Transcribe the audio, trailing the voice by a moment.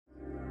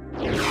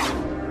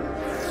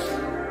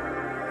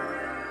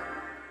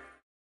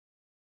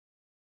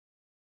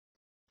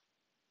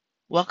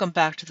Welcome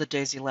back to the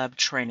DASYLab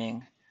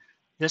training.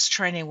 This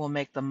training will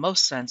make the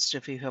most sense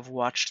if you have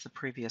watched the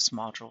previous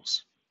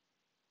modules.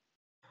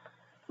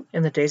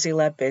 In the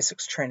DASYLab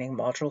Basics Training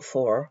Module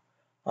 4,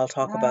 I'll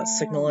talk about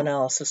signal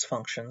analysis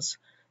functions,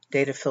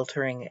 data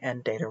filtering,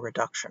 and data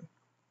reduction.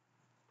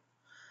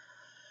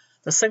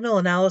 The signal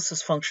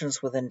analysis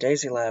functions within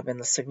DASYLab in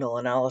the signal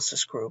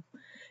analysis group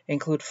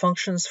include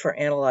functions for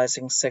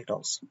analyzing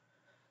signals.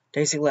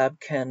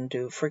 DASYLab can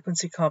do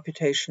frequency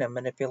computation and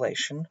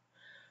manipulation.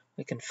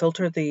 We can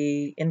filter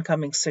the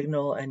incoming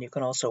signal, and you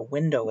can also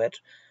window it,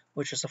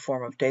 which is a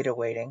form of data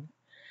weighting.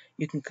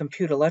 You can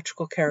compute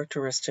electrical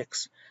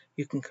characteristics,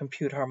 you can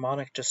compute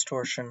harmonic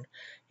distortion,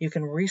 you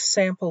can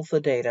resample the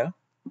data,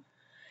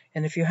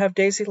 and if you have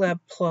DASYLab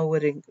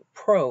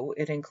Pro,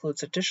 it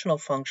includes additional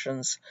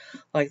functions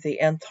like the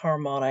nth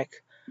harmonic,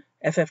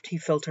 FFT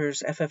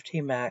filters,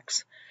 FFT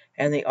max,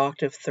 and the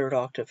octave third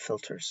octave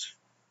filters.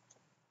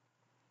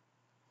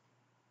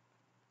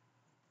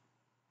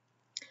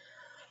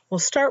 We'll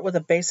start with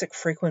a basic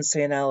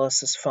frequency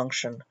analysis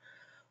function.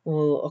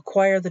 We'll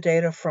acquire the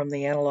data from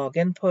the analog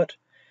input,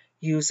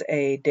 use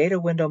a data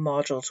window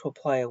module to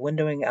apply a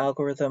windowing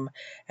algorithm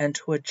and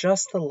to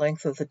adjust the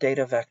length of the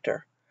data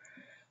vector.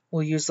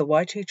 We'll use the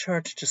YT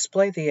chart to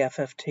display the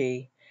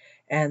FFT,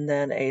 and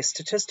then a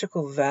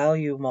statistical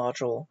value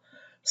module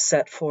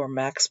set for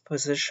max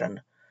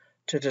position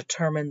to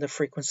determine the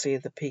frequency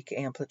of the peak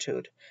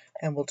amplitude,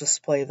 and we'll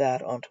display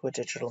that onto a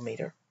digital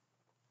meter.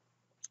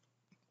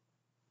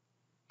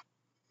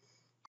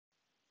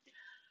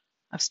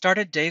 I've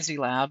started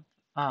DASYLab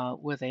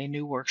with a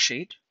new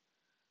worksheet.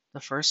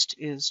 The first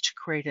is to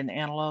create an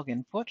analog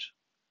input.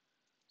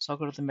 So I'll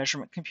go to the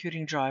Measurement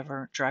Computing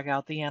driver, drag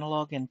out the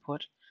analog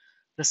input.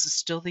 This is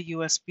still the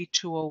USB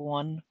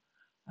 201.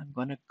 I'm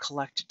going to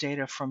collect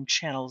data from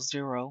channel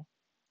 0.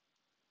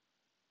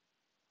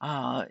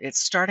 It's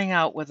starting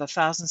out with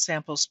 1,000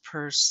 samples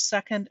per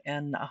second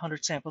and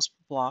 100 samples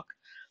per block.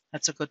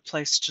 That's a good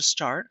place to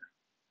start.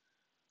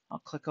 I'll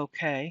click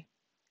OK.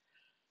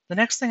 The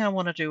next thing I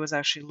want to do is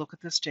actually look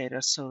at this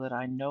data so that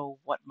I know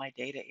what my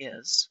data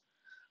is.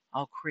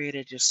 I'll create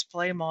a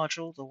display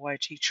module, the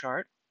YT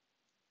chart,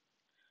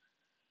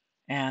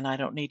 and I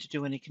don't need to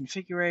do any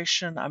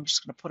configuration. I'm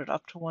just going to put it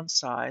up to one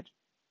side.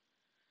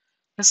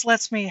 This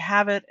lets me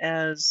have it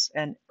as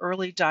an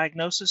early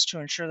diagnosis to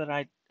ensure that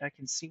I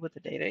can see what the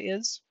data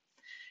is.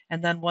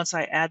 And then once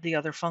I add the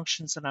other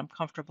functions and I'm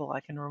comfortable,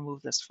 I can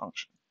remove this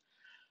function.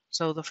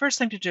 So the first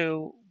thing to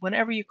do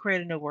whenever you create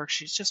a new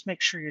worksheet is just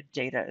make sure your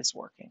data is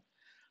working.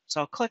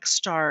 So I'll click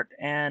Start,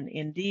 and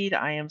indeed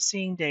I am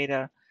seeing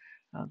data.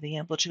 The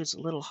amplitude is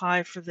a little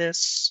high for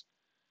this.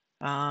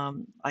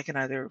 I can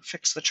either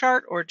fix the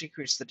chart or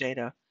decrease the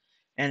data,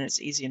 and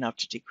it's easy enough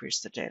to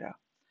decrease the data.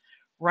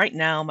 Right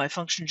now, my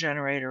function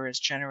generator is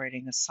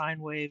generating a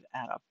sine wave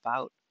at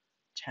about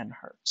 10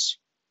 Hertz.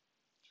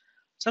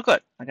 So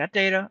good, I got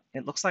data.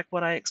 It looks like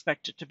what I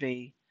expect it to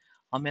be.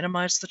 I'll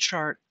minimize the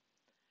chart.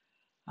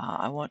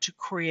 I want to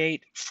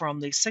create from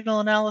the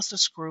signal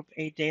analysis group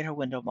a data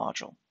window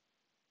module.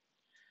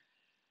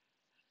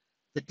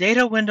 The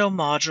data window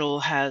module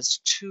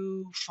has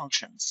two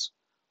functions.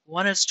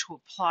 One is to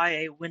apply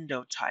a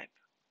window type.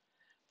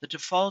 The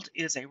default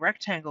is a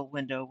rectangle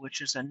window, which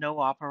is a no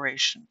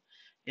operation.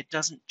 It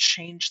doesn't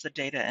change the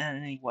data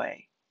in any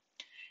way.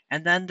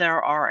 And then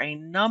there are a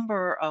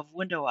number of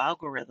window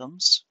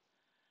algorithms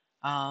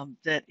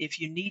that if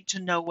you need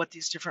to know what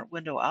these different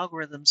window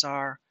algorithms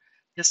are,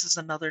 this is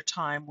another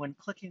time when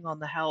clicking on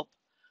the help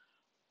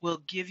will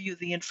give you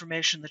the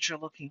information that you're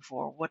looking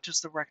for. What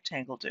does the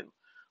rectangle do?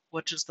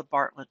 What does the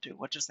Bartlett do?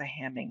 What does the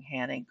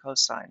Hanning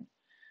cosine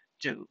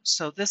do?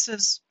 So this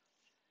is,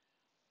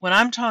 when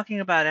I'm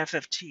talking about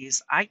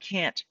FFTs, I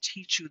can't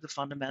teach you the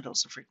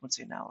fundamentals of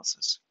frequency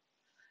analysis.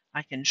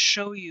 I can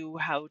show you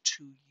how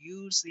to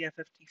use the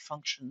FFT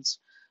functions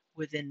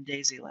within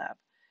DASYLab.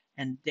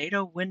 And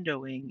data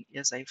windowing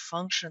is a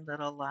function that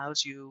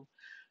allows you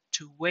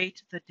to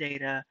weight the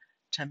data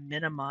to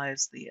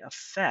minimize the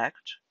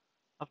effect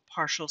of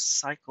partial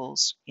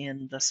cycles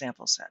in the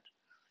sample set.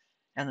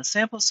 And the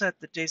sample set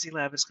that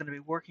DASYLab is going to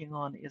be working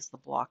on is the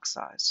block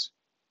size.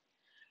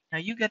 Now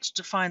you get to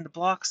define the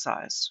block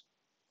size.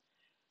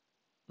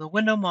 The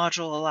window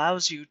module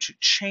allows you to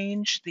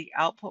change the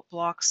output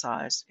block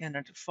size, and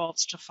it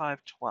defaults to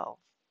 512.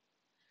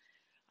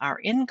 Our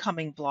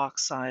incoming block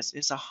size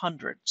is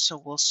 100, so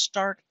we'll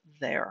start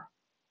there.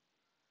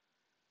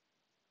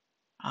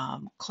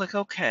 Click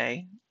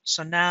OK.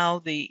 So now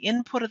the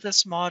input of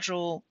this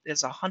module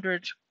is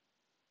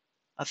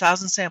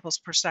 1,000 samples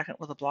per second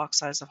with a block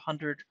size of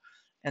 100,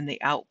 and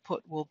the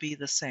output will be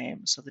the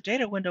same. So the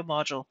data window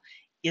module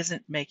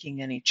isn't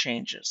making any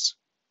changes.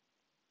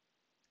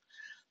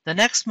 The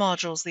next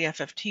module is the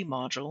FFT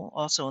module,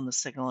 also in the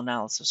signal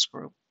analysis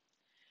group.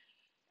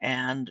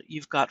 And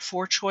you've got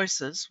 4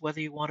 choices, whether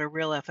you want a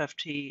real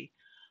FFT,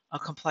 a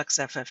complex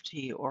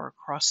FFT, or a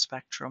cross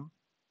spectrum.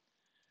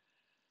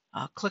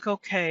 Click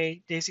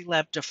OK.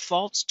 DASYLab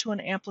defaults to an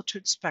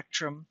amplitude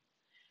spectrum.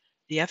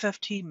 The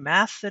FFT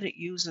math that it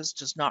uses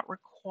does not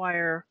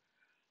require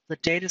the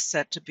data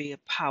set to be a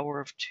power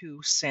of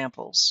 2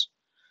 samples.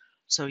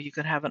 So you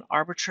can have an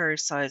arbitrary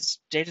sized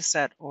data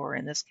set, or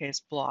in this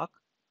case, block.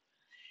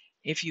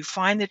 If you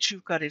find that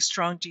you've got a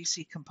strong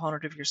DC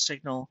component of your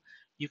signal,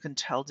 you can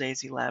tell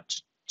DASYLab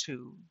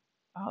to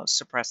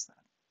suppress that.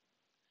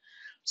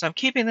 So I'm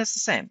keeping this the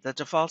same. The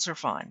defaults are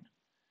fine.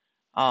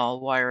 I'll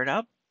wire it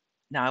up.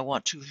 Now I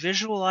want to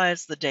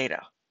visualize the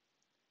data.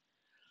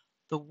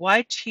 The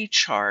YT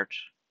chart,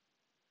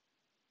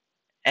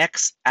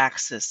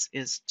 x-axis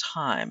is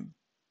time.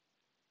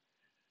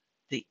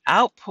 The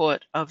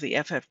output of the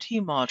FFT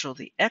module,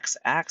 the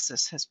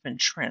x-axis has been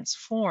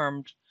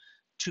transformed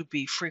to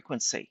be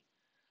frequency.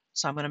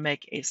 So I'm going to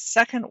make a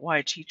second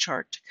YT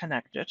chart to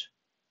connect it.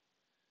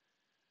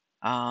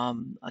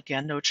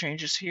 Again, no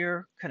changes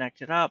here.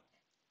 Connect it up.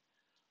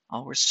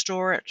 I'll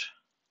restore it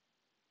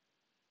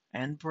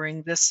and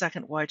bring this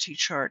second YT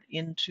chart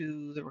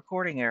into the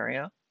recording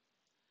area.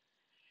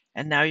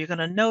 And now you're going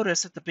to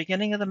notice at the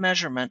beginning of the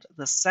measurement,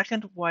 the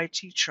second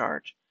YT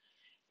chart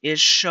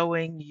is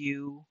showing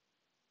you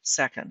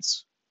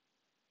seconds.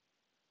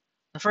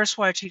 The first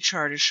YT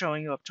chart is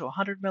showing you up to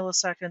 100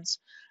 milliseconds,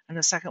 and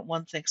the second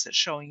one thinks it's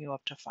showing you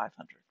up to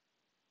 500.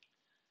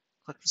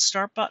 Click the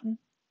Start button,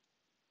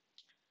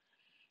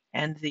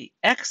 and the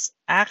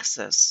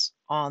x-axis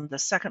on the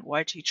second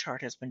YT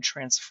chart has been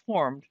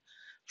transformed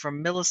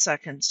from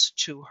milliseconds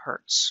to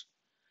hertz.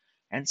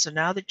 And so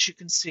now that you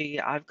can see,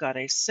 I've got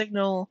a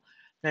signal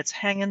that's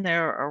hanging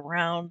there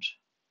around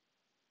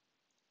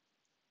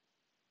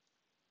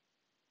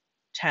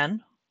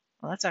 10.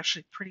 Well, that's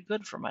actually pretty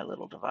good for my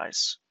little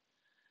device.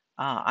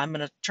 I'm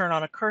going to turn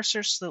on a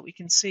cursor so that we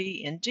can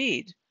see,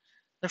 indeed,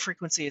 the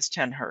frequency is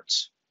 10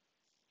 hertz.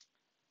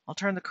 I'll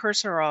turn the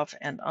cursor off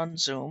and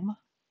unzoom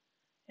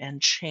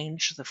and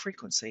change the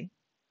frequency.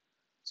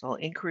 So I'll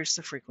increase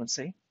the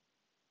frequency.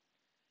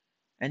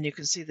 And you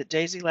can see that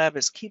DASYLab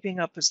is keeping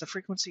up as the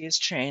frequency is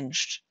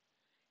changed.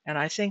 And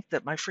I think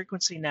that my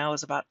frequency now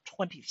is about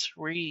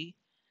 23.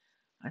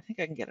 I think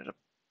I can get it up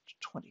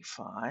to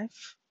 25,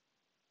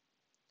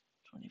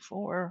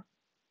 24.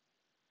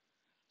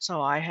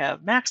 So I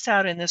have maxed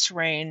out in this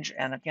range,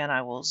 and again,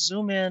 I will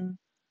zoom in.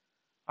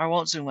 I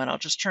won't zoom in, I'll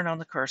just turn on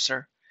the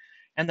cursor.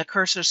 And the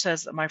cursor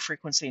says that my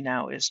frequency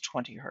now is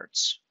 20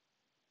 hertz.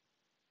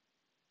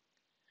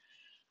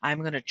 I'm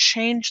going to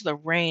change the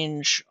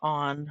range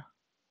on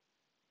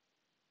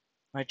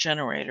my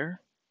generator.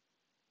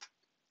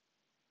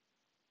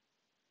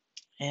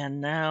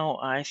 And now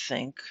I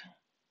think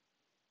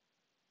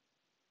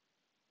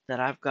that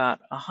I've got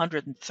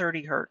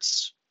 130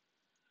 hertz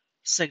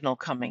signal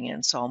coming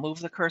in. So I'll move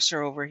the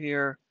cursor over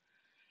here,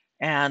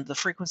 and the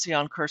frequency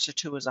on cursor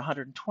 2 is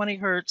 120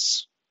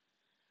 hertz.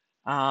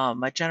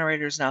 My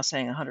generator is now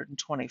saying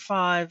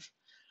 125,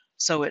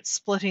 so it's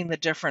splitting the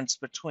difference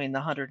between the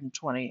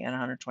 120 and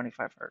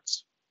 125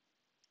 hertz.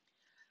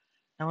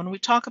 Now when we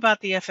talk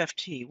about the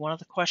FFT, one of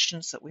the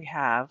questions that we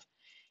have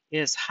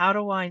is, how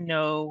do I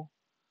know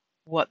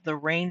what the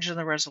range and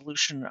the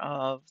resolution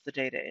of the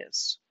data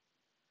is?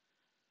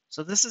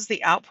 So this is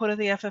the output of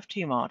the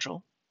FFT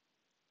module.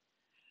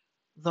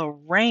 The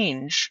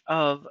range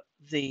of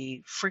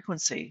the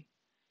frequency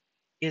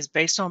is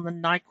based on the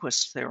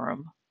Nyquist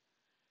theorem,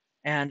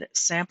 and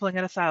sampling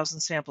at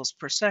 1,000 samples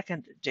per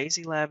second,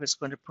 DASYLab is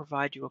going to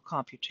provide you a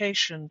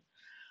computation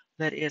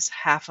that is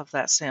half of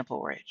that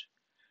sample rate.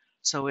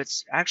 So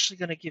it's actually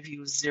going to give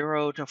you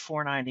 0 to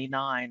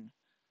 499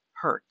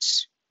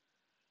 hertz.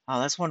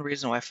 That's one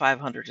reason why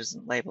 500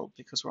 isn't labeled,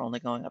 because we're only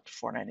going up to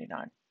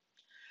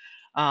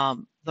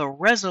 499. The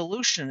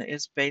resolution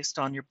is based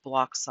on your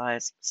block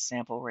size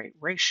sample rate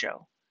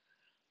ratio.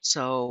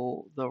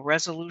 So the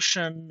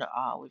resolution,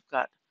 we've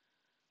got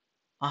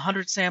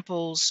 100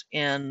 samples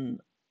in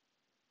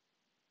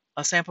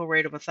a sample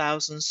rate of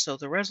 1,000, so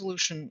the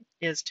resolution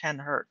is 10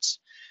 hertz.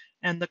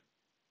 And the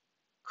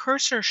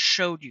cursor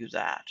showed you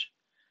that.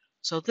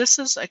 So this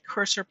is a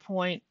cursor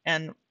point,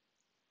 and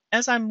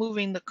as I'm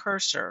moving the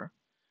cursor,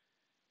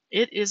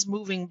 it is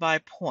moving by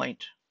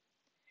point.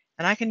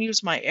 And I can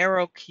use my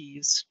arrow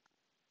keys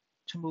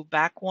to move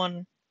back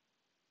one,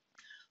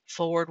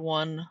 forward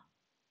one,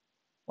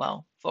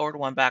 well, forward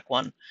one, back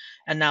one,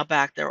 and now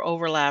back. They're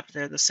overlapped,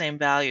 they're the same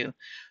value,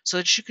 so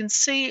that you can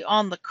see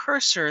on the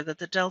cursor that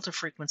the delta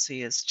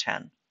frequency is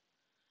 10.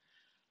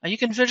 Now you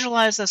can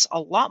visualize this a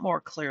lot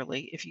more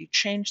clearly if you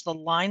change the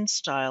line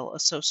style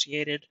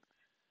associated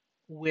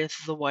with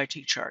the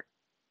YT chart.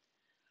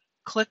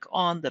 Click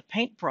on the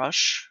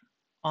paintbrush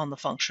on the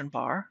function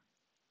bar,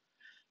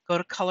 go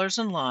to Colors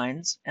and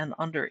Lines, and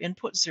under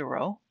Input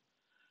 0,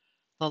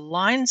 the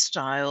line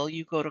style,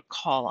 you go to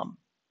Column.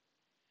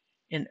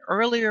 In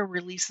earlier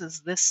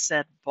releases, this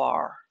said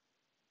bar.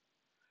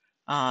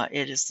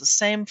 It is the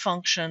same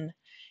function.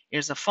 It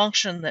is a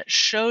function that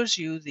shows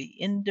you the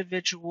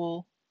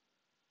individual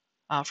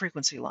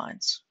frequency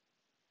lines.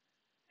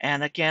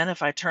 And again,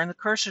 if I turn the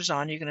cursors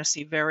on, you're going to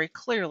see very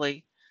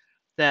clearly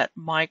that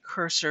my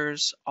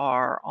cursors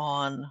are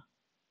on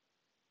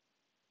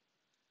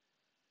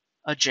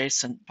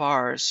adjacent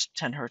bars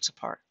 10 hertz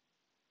apart.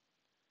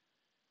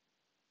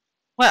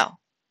 Well,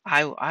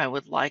 I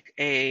would like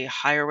a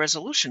higher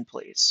resolution,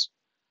 please.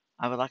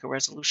 I would like a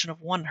resolution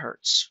of 1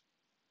 Hertz.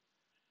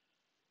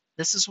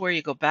 This is where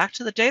you go back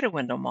to the data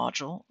window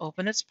module,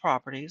 open its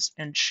properties,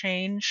 and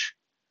change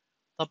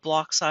the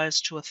block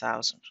size to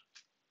 1000.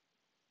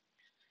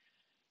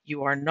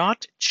 You are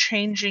not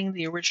changing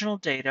the original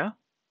data.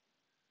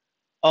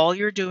 All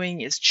you're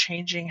doing is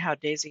changing how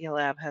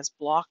DASYLab has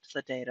blocked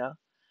the data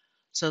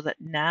so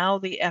that now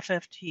the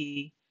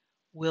FFT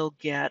will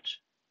get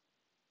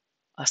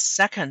a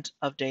second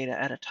of data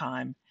at a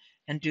time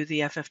and do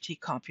the FFT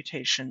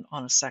computation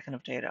on a second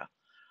of data.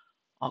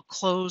 I'll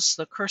close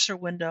the cursor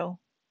window,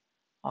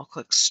 I'll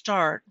click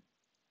Start,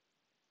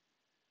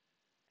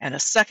 and a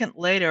second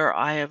later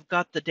I have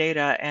got the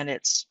data and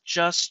it's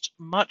just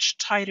much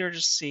tighter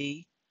to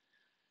see.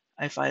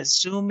 If I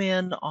zoom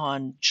in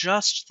on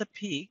just the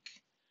peak,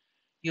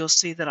 you'll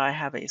see that I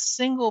have a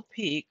single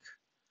peak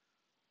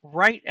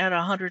right at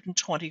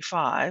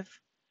 125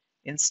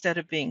 instead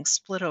of being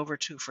split over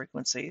 2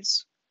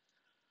 frequencies.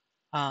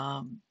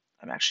 I'm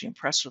actually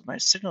impressed with my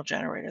signal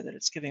generator that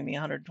it's giving me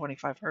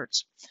 125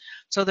 Hertz.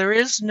 So there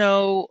is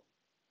no,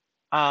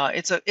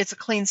 it's a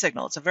clean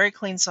signal. It's a very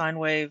clean sine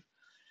wave.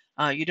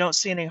 You don't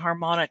see any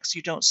harmonics.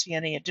 You don't see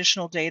any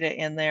additional data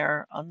in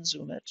there.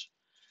 Unzoom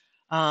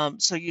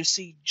it. So you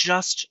see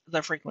just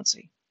the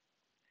frequency.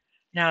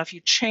 Now, if you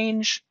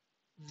change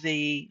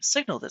the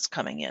signal that's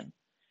coming in,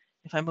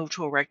 if I move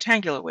to a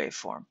rectangular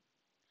waveform,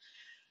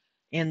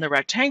 in the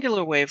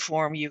rectangular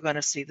waveform, you're going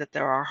to see that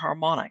there are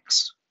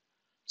harmonics,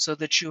 so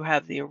that you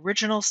have the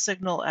original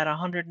signal at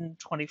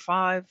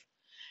 125,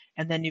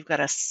 and then you've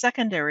got a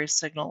secondary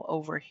signal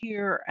over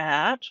here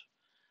at,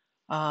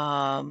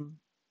 let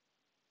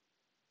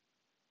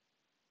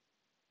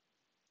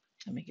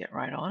me get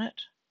right on it.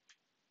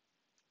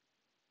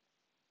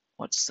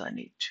 I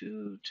need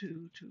 2,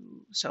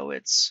 so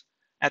it's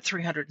at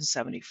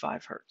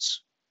 375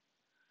 Hertz.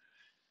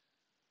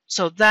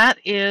 So that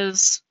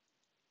is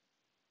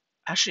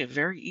actually a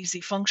very easy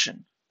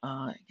function.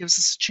 It gives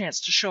us a chance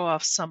to show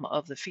off some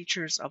of the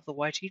features of the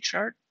YT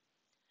chart.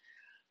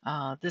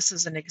 This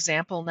is an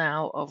example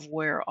now of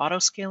where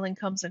auto-scaling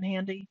comes in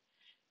handy.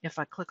 If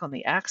I click on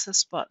the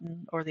axis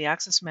button or the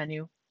axis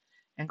menu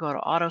and go to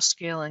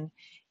auto-scaling,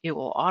 it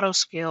will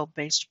auto-scale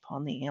based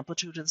upon the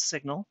amplitude of the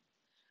signal.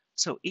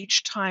 So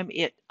each time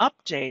it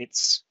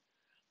updates,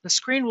 the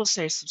screen will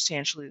stay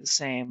substantially the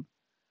same,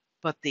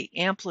 but the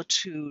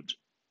amplitude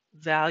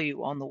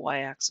value on the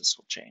y-axis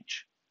will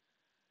change.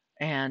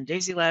 And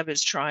DASYLab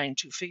is trying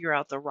to figure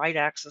out the right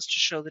axis to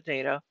show the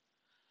data.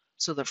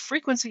 So the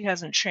frequency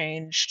hasn't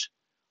changed,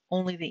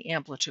 only the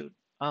amplitude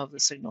of the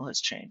signal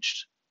has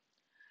changed.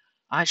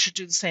 I should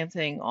do the same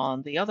thing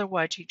on the other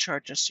YT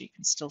chart just so you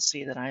can still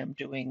see that I am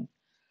doing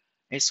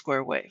a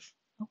square wave.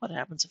 What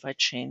happens if I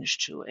change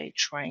to a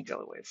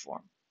triangular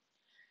waveform?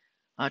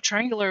 A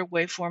triangular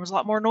waveform is a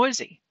lot more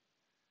noisy.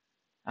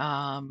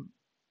 And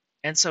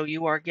so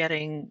you're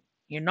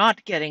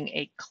not getting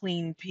a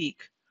clean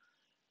peak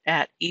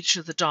at each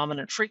of the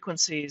dominant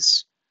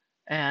frequencies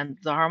and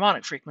the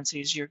harmonic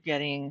frequencies. You're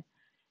getting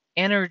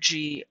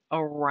energy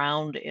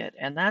around it,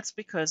 and that's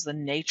because the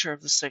nature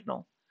of the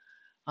signal.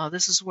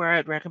 This is where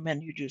I'd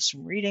recommend you do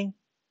some reading,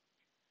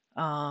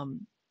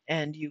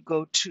 and you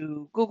go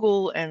to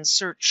Google and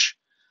search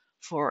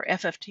for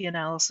FFT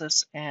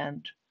analysis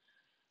and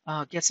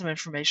get some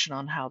information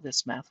on how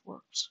this math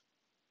works.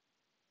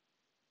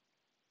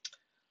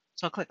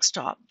 So I'll click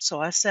Stop. So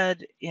I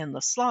said in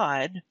the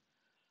slide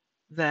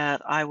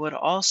that I would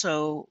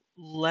also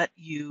let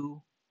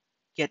you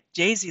get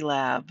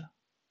DASYLab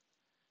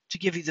to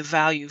give you the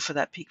value for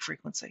that peak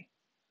frequency.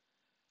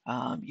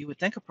 You would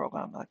think a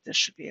program like this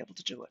should be able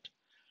to do it.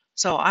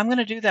 So I'm going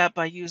to do that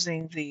by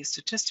using the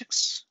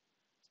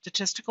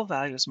statistical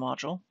values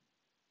module.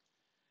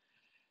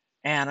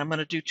 And I'm going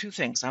to do 2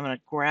 things. I'm going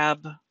to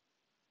grab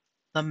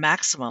the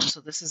maximum.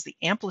 So this is the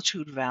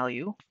amplitude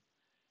value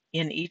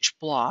in each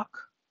block.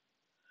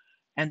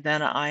 And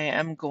then I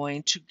am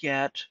going to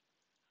get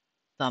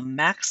the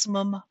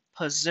maximum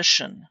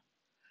position.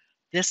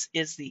 This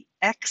is the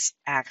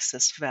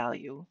x-axis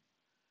value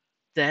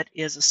that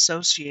is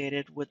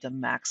associated with the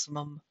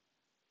maximum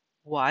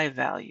y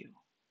value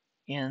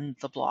in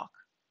the block.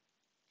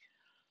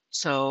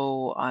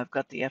 So I've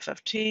got the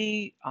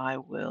FFT, I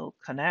will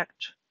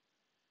connect.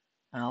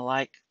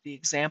 Like the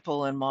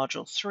example in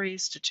Module 3,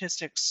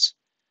 statistics,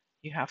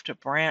 you have to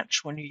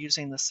branch when you're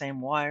using the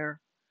same wire.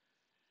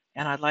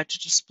 And I'd like to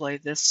display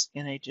this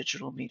in a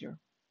digital meter.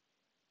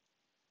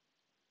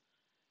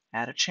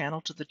 Add a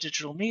channel to the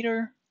digital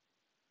meter,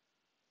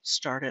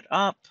 start it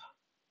up,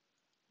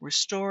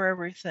 restore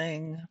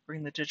everything,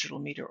 bring the digital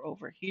meter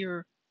over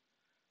here.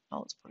 Oh,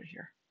 let's put it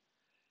here,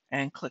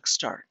 and click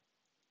Start.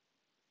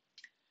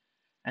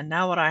 And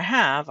now what I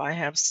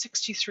have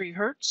 63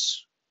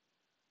 Hertz.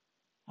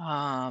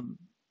 I'm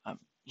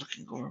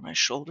looking over my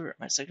shoulder at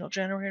my signal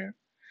generator.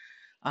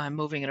 I'm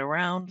moving it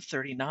around,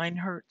 39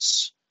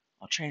 Hertz.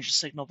 I'll change the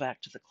signal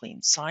back to the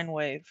clean sine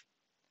wave.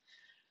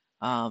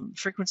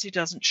 Frequency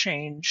doesn't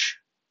change.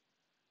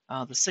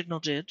 The signal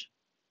did.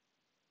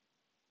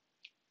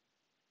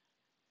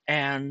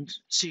 And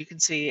so you can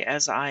see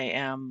as I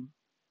am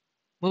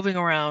moving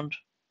around,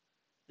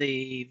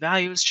 the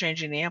value is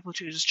changing, the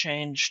amplitude is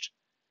changed,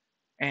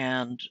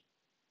 and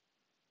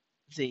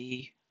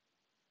the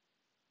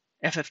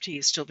FFT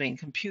is still being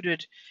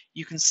computed.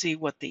 You can see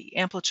what the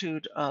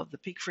amplitude of the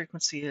peak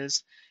frequency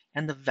is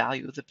and the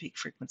value of the peak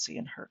frequency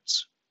in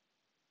hertz.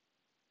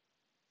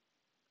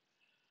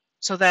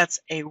 So that's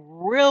a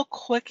real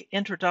quick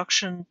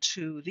introduction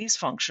to these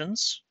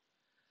functions.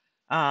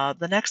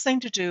 The next thing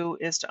to do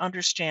is to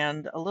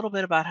understand a little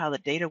bit about how the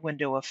data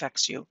window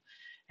affects you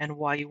and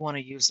why you want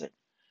to use it.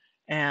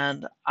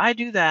 And I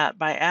do that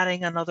by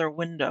adding another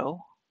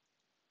window,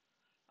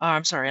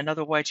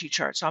 another YT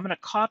chart. So I'm going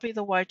to copy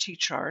the YT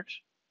chart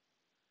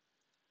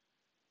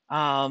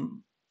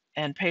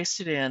and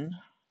paste it in.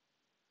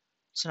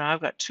 So now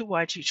I've got two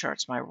YT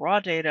charts, my raw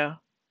data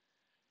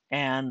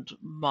and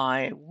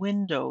my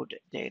windowed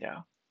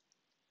data.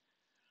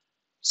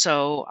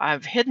 So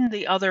I've hidden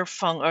the other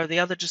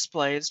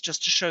displays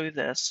just to show you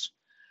this.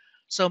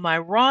 So my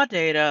raw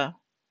data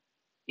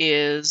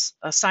is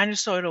a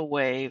sinusoidal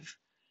wave,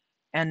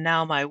 and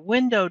now my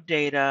windowed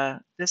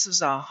data, this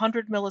is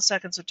 100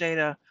 milliseconds of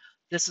data,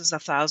 this is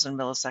 1,000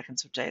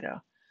 milliseconds of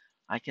data.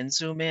 I can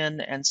zoom in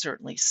and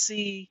certainly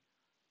see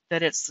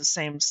that it's the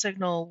same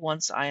signal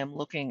once I am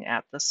looking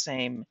at the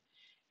same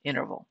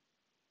interval.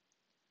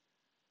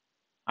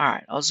 All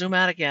right, I'll zoom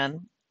out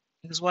again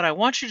because what I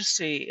want you to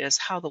see is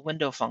how the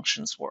window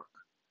functions work.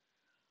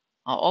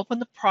 I'll open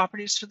the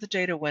properties for the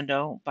data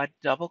window by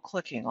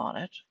double-clicking on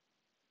it.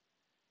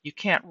 You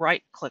can't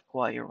right-click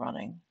while you're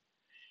running.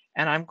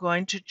 And I'm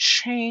going to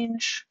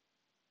change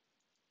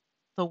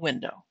the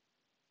window.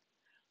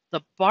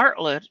 The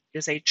Bartlett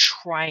is a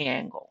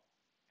triangle,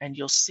 and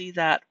you'll see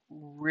that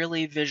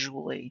really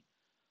visually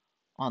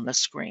on the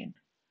screen.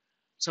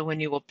 So when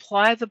you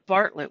apply the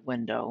Bartlett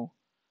window,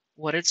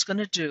 what it's going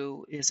to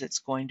do is it's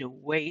going to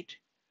weight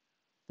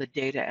the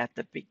data at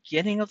the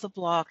beginning of the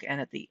block and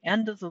at the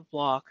end of the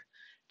block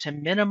to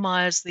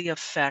minimize the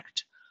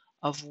effect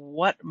of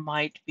what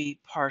might be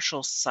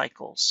partial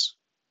cycles.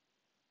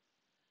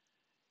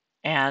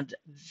 And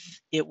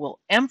it will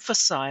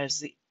emphasize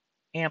the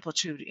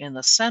amplitude in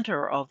the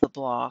center of the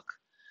block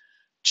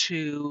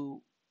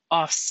to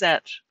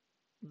offset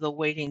the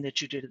weighting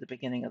that you did at the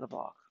beginning of the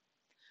block.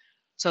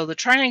 So the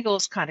triangle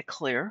is kind of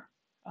clear.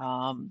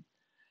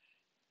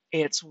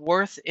 It's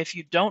worth, if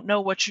you don't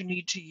know what you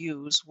need to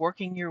use,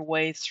 working your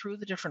way through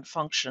the different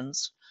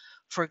functions.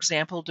 For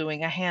example,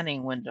 doing a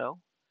Hanning window.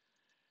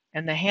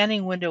 And the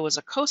Hanning window is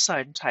a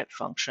cosine type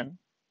function.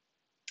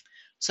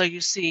 So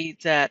you see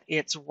that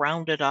it's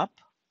rounded up.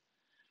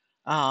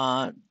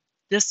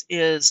 This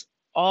is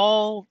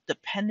all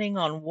depending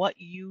on what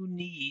you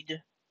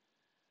need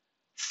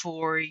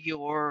for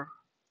your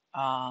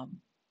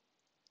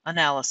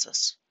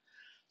analysis.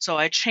 So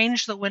I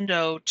changed the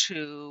window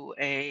to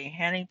a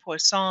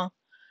Hanning-Poisson,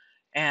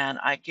 and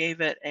I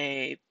gave it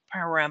a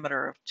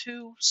parameter of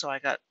 2, so I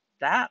got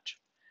that.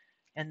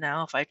 And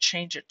now if I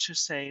change it to,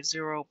 say,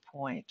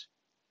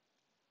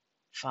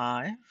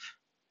 0.5,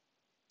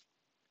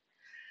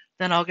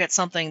 then I'll get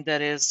something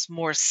that is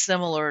more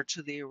similar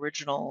to the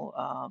original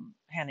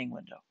Hanning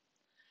window.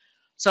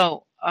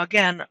 So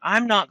again,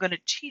 I'm not going to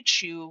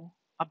teach you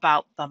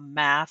about the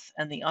math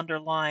and the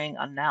underlying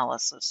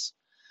analysis.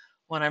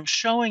 What I'm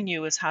showing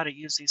you is how to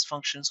use these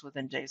functions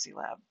within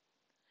DASYLab.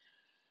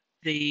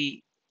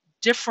 The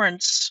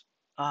difference,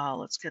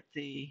 let's get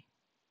the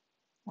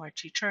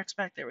YT charts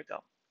back, there we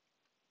go.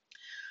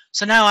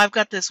 So now I've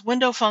got this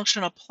window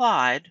function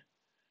applied,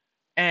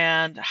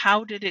 and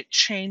how did it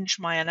change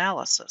my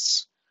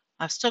analysis?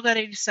 I've still got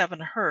 87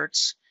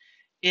 hertz.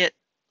 It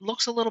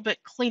looks a little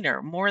bit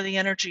cleaner. More of the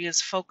energy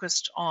is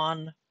focused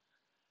on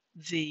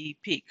the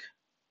peak.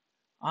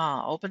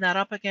 Open that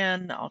up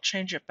again. I'll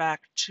change it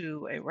back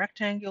to a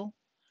rectangle.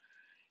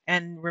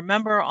 And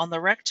remember, on the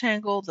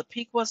rectangle, the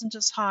peak wasn't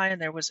as high, and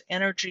there was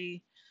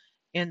energy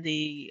in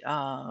the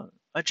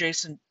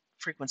adjacent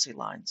frequency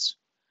lines.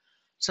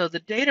 So the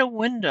data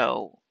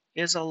window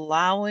is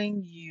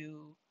allowing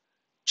you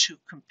to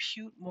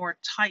compute more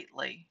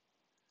tightly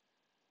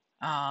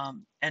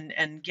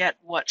and get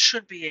what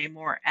should be a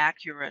more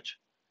accurate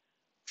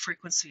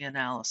frequency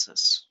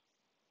analysis.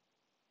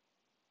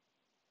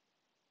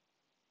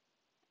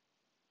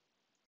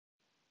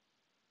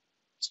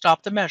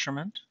 Stop the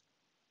measurement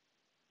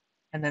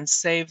and then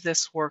save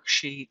this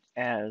worksheet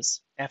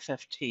as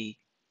FFT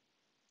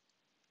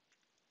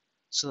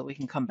so that we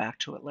can come back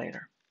to it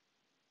later.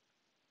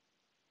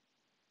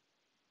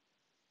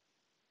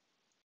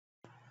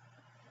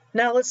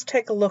 Now let's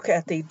take a look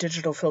at the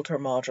digital filter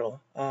module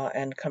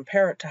and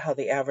compare it to how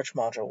the average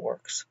module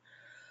works.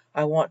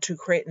 I want to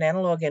create an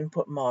analog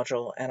input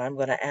module, and I'm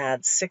going to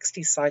add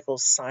 60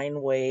 cycles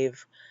sine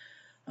wave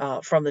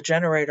from the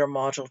generator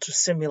module to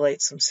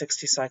simulate some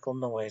 60 cycle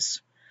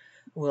noise.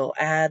 We'll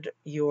add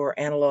your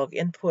analog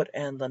input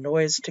and the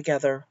noise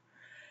together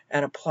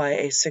and apply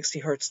a 60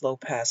 hertz low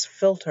pass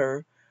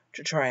filter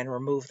to try and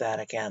remove that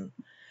again.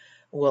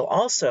 We'll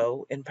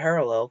also, in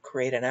parallel,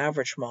 create an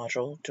average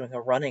module, doing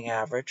a running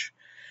average,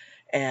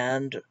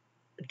 and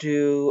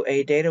do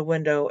a data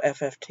window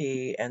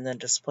FFT and then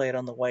display it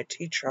on the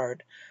YT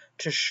chart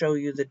to show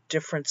you the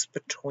difference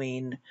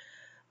between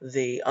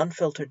the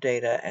unfiltered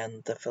data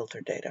and the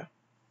filtered data.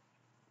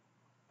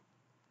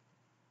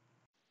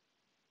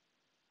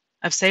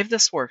 I've saved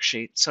this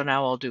worksheet, so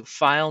now I'll do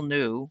File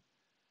New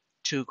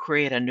to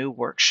create a new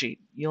worksheet.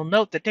 You'll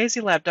note that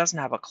DASYLab doesn't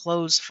have a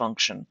close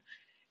function.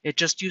 It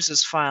just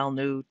uses File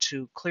New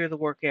to clear the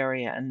work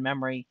area and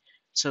memory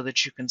so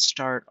that you can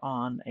start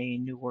on a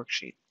new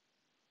worksheet.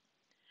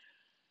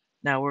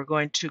 Now we're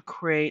going to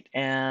create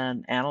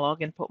an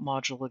analog input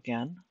module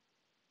again.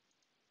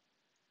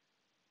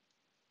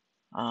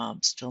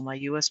 Still my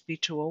USB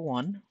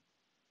 201.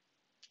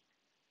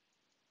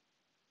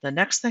 The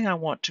next thing I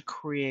want to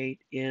create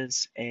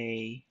is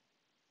a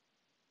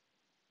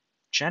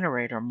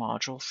generator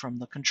module from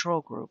the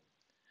control group.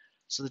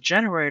 So the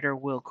generator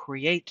will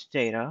create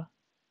data.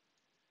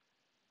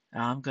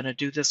 I'm going to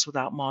do this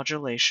without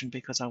modulation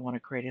because I want to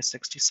create a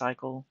 60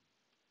 cycle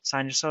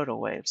sinusoidal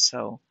wave.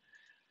 So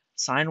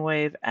sine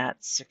wave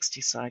at 60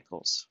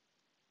 cycles.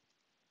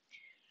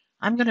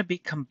 I'm going to be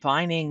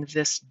combining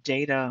this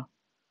data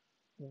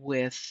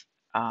with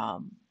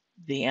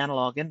the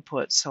analog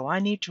input, so I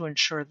need to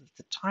ensure that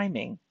the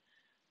timing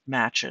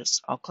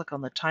matches. I'll click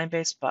on the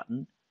time-based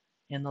button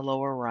in the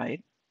lower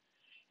right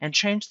and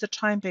change the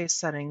time-based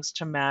settings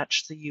to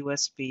match the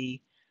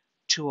USB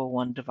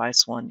 201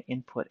 device 1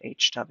 input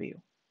HW.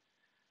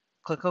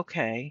 Click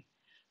OK.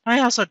 I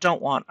also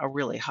don't want a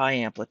really high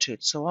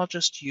amplitude, so I'll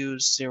just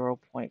use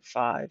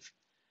 0.5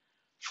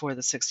 for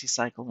the 60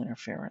 cycle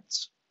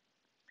interference.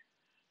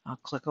 I'll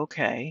click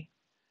OK.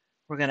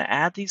 We're going to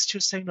add these two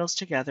signals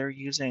together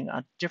using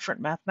a different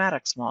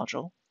mathematics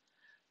module.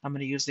 I'm going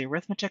to use the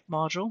arithmetic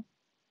module.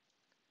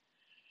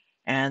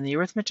 And the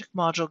arithmetic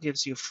module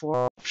gives you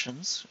 4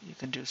 options. You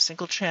can do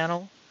single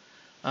channel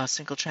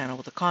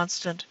with a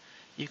constant.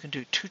 You can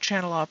do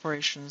 2-channel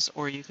operations,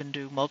 or you can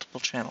do multiple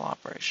channel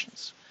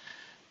operations.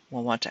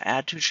 We'll want to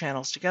add 2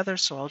 channels together,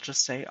 so I'll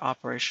just say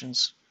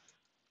operations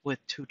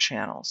with 2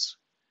 channels.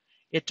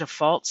 It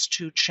defaults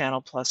to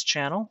channel plus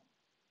channel.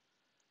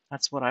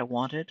 That's what I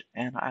wanted,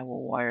 and I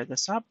will wire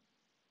this up.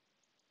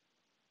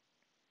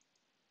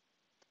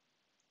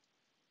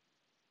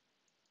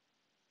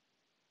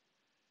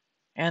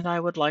 And I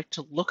would like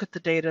to look at the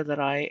data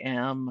that I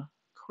am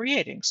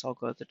creating. So I'll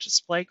go to the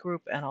display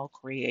group and I'll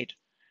create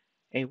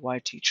a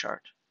YT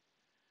chart.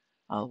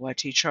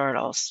 YT chart,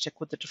 I'll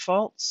stick with the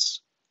defaults,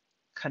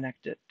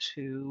 connect it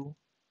to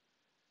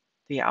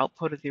the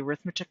output of the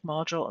arithmetic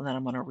module, and then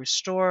I'm going to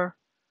restore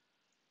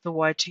the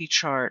YT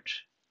chart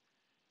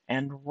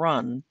and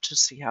run to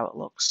see how it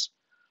looks.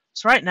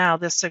 So right now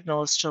this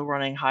signal is still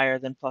running higher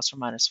than plus or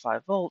minus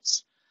 5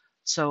 volts.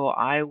 So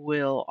I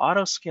will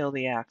auto scale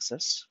the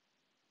axis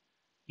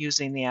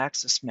using the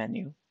axis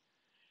menu.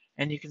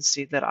 And you can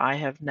see that I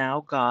have now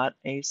got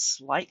a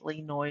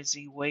slightly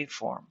noisy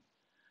waveform.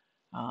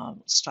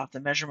 Stop the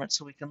measurement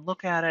so we can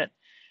look at it.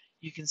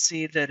 You can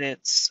see that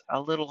it's a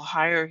little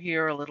higher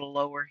here, a little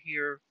lower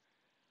here.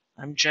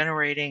 I'm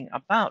generating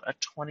about a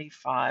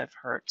 25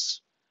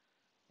 hertz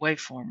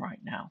waveform right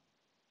now.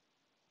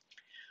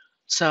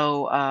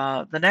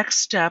 So the next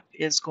step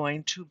is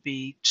going to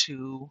be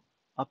to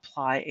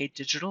apply a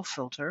digital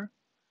filter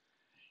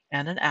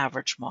and an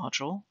average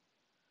module.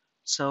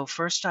 So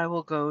first I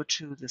will go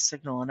to the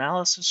signal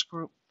analysis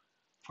group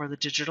for the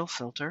digital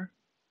filter.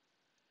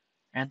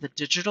 And the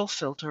digital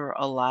filter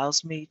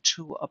allows me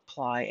to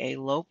apply a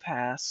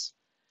low-pass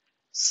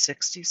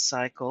 60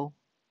 cycle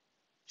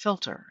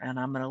filter. And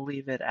I'm going to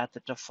leave it at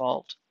the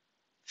default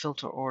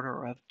filter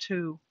order of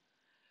 2.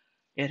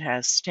 It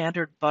has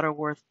standard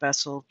Butterworth,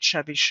 Bessel,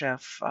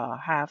 Chebyshev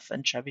half,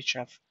 and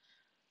Chebyshev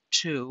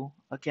 2.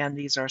 Again,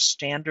 these are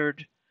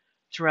standard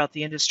throughout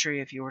the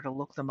industry. If you were to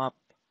look them up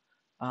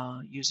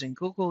using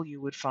Google,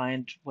 you would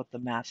find what the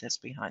math is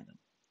behind them.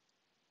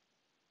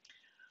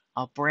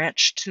 I'll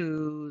branch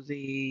to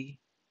the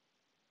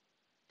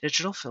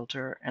digital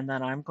filter, and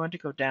then I'm going to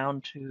go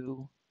down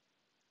to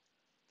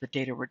the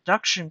data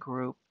reduction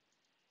group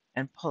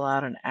and pull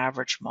out an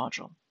average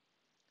module.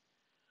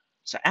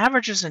 So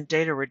average is in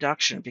data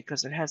reduction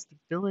because it has the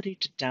ability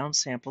to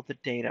downsample the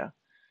data.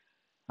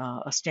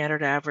 A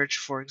standard average,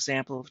 for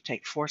example,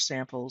 take 4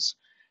 samples,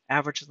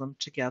 average them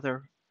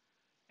together,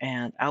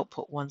 and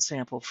output 1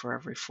 sample for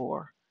every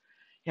 4.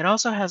 It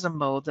also has a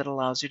mode that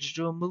allows you to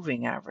do a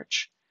moving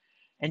average.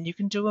 And you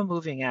can do a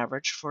moving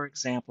average, for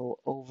example,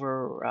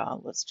 over,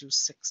 let's do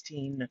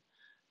 16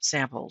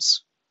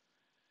 samples.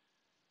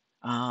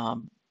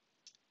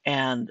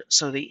 And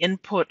so the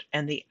input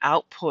and the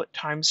output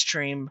time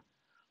stream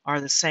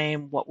are the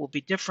same. What will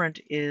be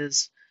different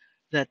is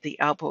that the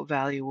output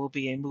value will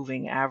be a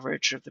moving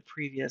average of the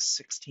previous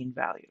 16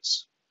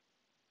 values.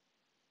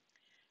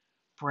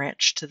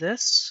 Branch to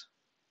this.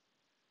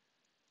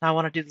 Now I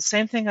want to do the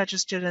same thing I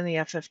just did in the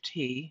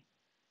FFT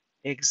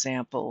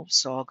example.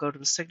 So I'll go to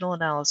the signal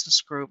analysis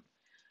group.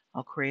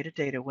 I'll create a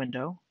data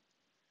window.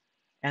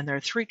 And there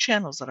are 3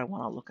 channels that I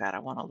want to look at. I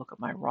want to look at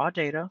my raw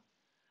data.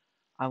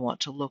 I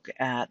want to look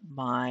at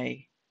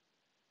my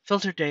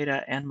filter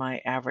data and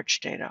my average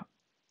data.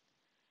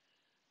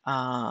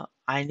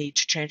 I need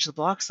to change the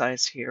block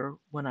size here.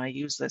 When I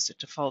use this, it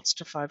defaults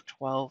to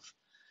 512.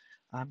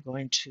 I'm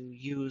going to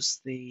use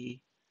the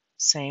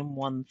same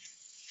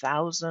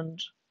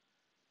 1000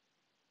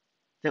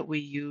 that we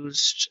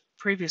used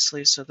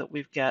previously so that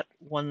we've got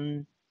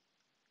one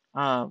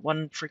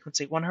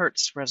frequency, 1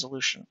 hertz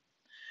resolution.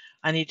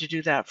 I need to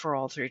do that for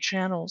all 3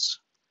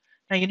 channels.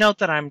 Now you note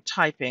that I'm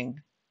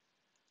typing,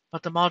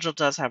 but the module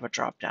does have a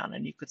drop-down,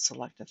 and you could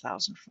select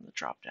 1000 from the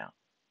drop-down.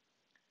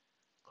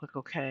 Click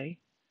OK.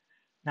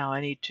 Now I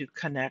need to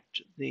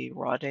connect the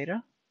raw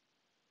data.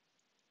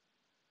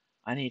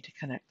 I need to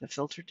connect the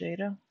filter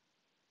data,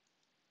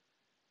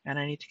 and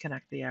I need to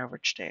connect the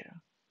average data.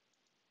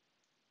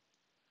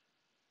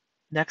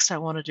 Next, I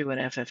want to do an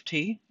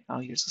FFT.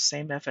 I'll use the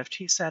same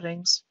FFT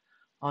settings.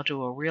 I'll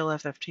do a real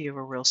FFT of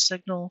a real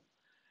signal.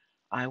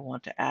 I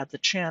want to add the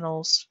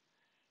channels,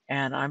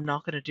 and I'm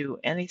not going to do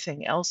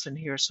anything else in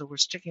here, so we're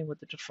sticking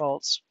with the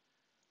defaults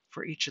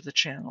for each of the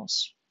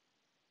channels.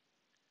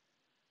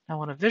 I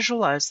want to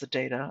visualize the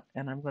data,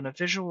 and I'm going to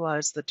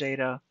visualize the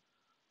data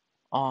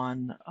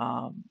on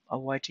a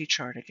YT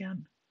chart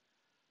again.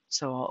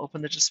 So I'll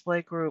open the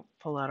display group,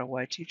 pull out a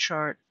YT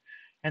chart,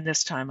 and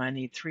this time I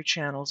need 3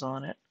 channels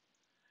on it.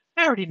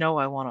 I already know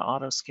I want to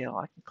auto scale.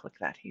 I can click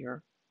that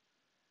here.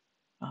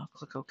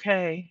 Click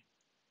OK,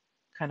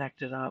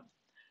 connect it up.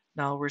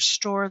 Now I'll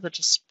restore the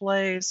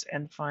displays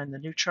and find the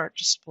new chart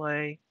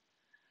display.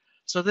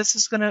 So this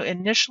is going to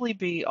initially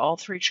be all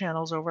 3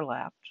 channels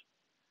overlapped.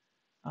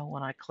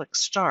 When I click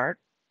Start,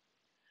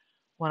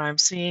 what I'm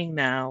seeing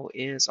now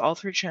is all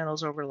 3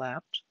 channels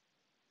overlapped.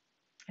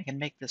 I can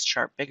make this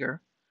chart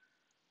bigger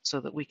so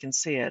that we can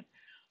see it.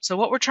 So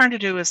what we're trying to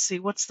do is see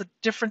what's the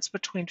difference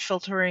between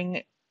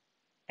filtering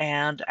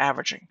and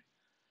averaging.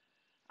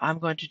 I'm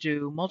going to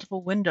do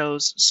multiple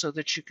windows so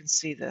that you can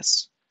see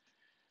this.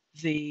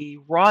 The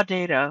raw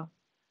data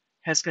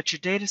has got your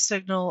data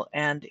signal,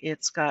 and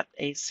it's got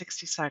a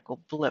 60 cycle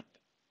blip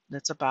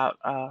that's about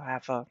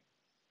half a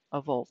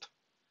volt.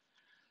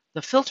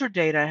 The filter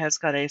data has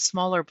got a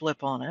smaller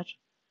blip on it,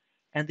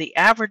 and the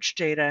average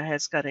data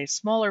has got a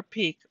smaller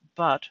peak,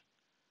 but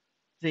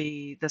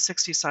the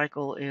 60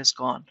 cycle is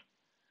gone.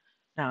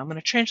 Now I'm going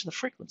to change the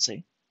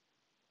frequency.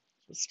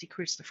 Let's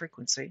decrease the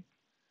frequency.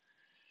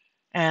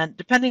 And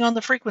depending on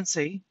the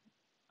frequency,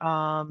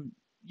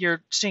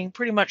 you're seeing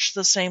pretty much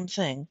the same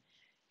thing.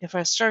 If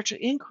I start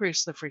to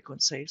increase the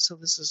frequency, so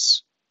this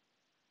is,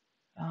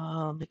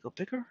 let me go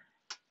bigger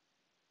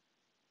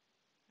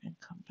and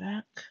come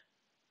back.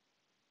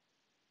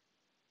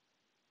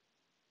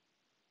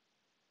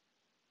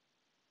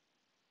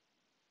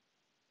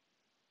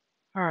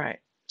 All right,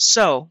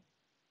 so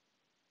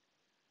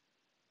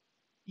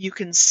you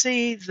can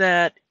see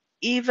that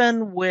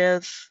even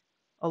with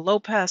a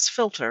low-pass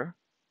filter,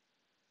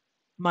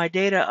 my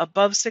data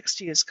above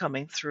 60 is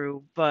coming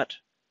through, but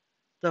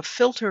the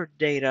filtered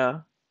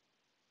data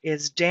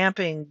is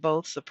damping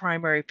both the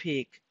primary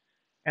peak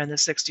and the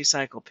 60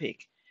 cycle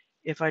peak.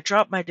 If I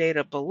drop my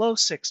data below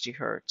 60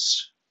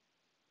 hertz,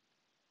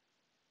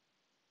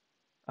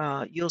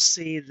 you'll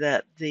see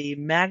that the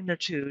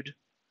magnitude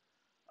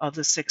of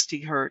the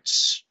 60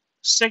 hertz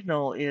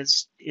signal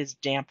is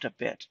damped a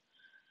bit.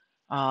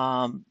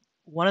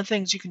 One of the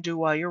things you can do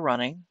while you're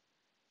running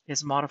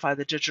is modify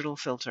the digital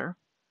filter.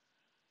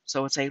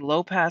 So it's a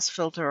low pass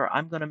filter.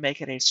 I'm going to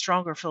make it a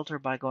stronger filter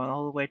by going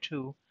all the way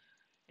to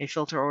a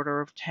filter order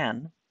of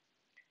 10.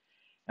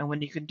 And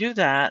when you can do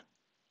that,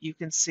 you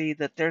can see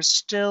that there's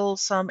still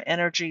some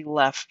energy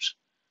left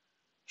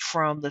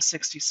from the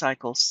 60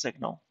 cycle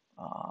signal.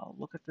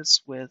 Look at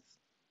this with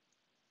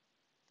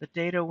the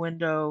data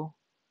window.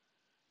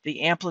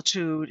 The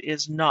amplitude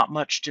is not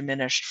much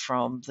diminished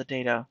from the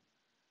data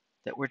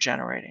that we're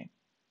generating.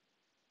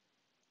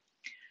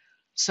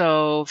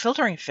 So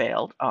filtering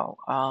failed.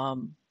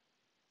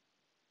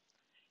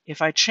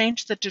 If I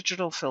change the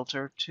digital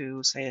filter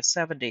to, say, a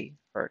 70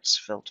 hertz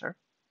filter,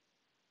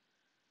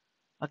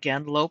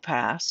 again, low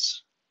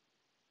pass,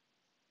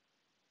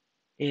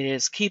 it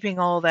is keeping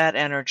all that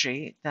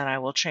energy. Then I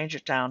will change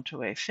it down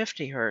to a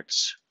 50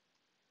 hertz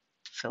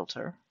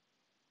filter.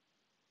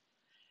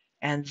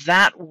 And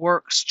that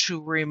works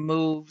to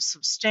remove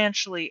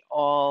substantially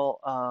all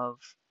of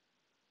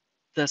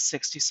the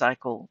 60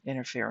 cycle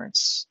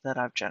interference that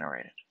I've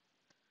generated.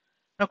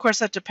 Now, of course,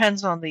 that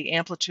depends on the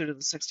amplitude of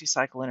the 60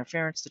 cycle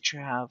interference that you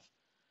have.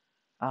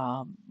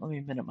 Let me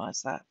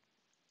minimize that.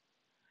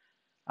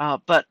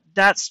 But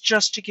that's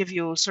just to give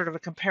you sort of a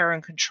compare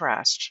and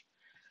contrast.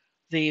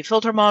 The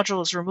filter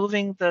module is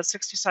removing the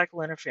 60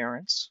 cycle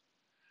interference.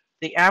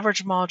 The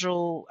average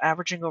module,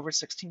 averaging over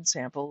 16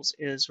 samples,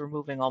 is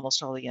removing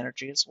almost all the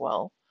energy as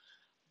well,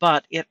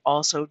 but it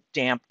also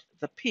damped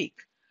the peak.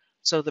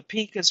 So the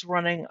peak is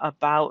running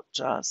about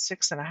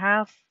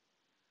 6.5.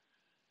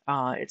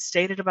 It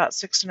stayed at about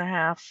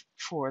 6.5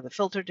 for the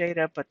filter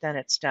data, but then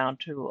it's down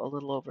to a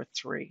little over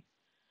 3.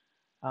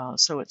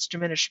 So it's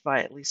diminished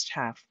by at least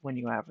half when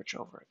you average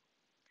over it.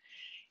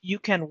 You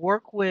can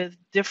work with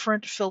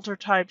different filter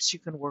types. You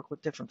can work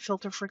with different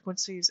filter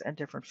frequencies and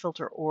different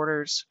filter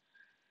orders.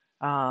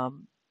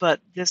 But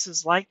this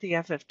is like the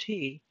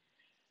FFT.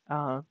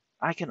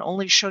 I can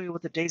only show you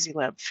what the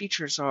DASYLab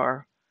features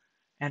are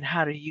and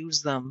how to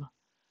use them,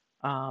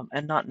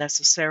 and not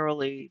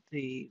necessarily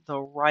the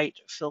right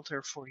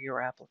filter for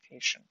your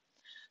application.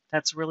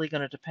 That's really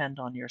going to depend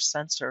on your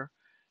sensor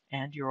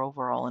and your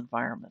overall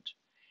environment.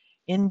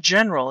 In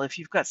general, if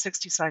you've got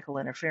 60 cycle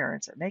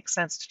interference, it makes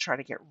sense to try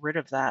to get rid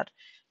of that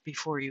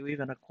before you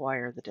even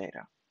acquire the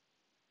data.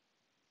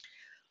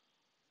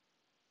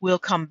 We'll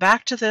come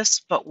back to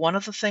this, but one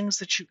of the things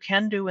that you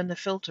can do in the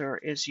filter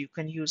is you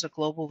can use a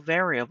global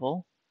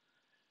variable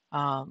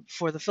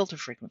for the filter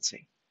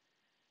frequency.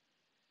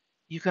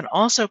 You can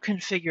also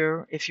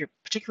configure,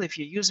 particularly if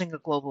you're using a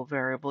global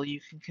variable,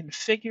 you can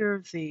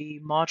configure the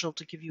module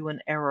to give you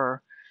an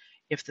error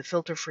if the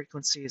filter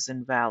frequency is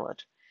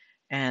invalid.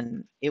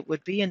 And it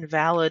would be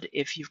invalid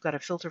if you've got a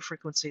filter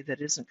frequency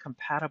that isn't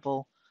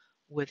compatible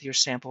with your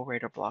sample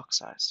rate or block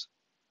size.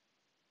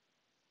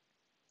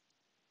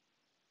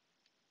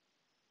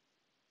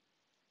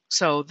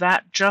 So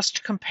that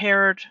just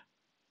compared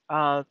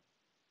a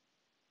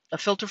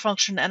filter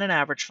function and an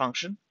average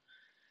function.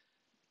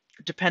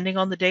 Depending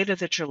on the data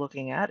that you're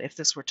looking at, if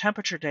this were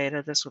temperature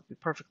data, this would be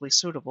perfectly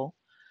suitable.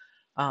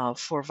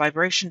 For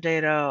vibration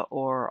data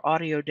or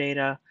audio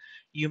data,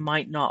 you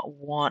might not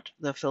want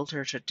the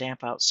filter to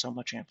damp out so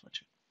much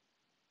amplitude.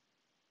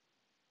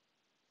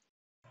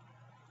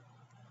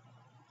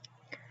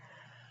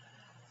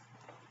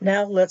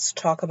 Now let's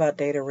talk about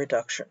data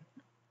reduction.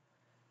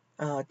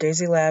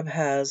 DASYLab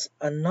has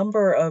a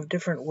number of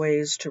different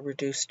ways to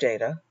reduce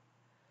data.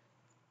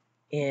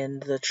 In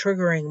the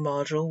triggering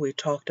module, we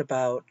talked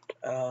about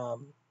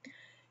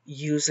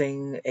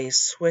using a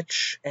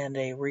switch and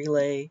a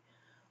relay,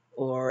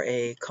 or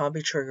a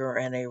combi trigger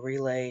and a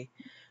relay,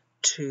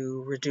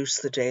 to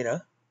reduce the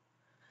data.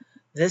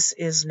 This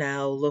is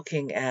now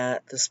looking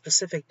at the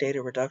specific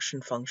data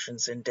reduction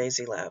functions in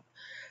DASYLab: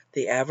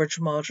 the average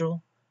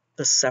module,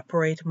 the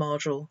separate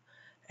module,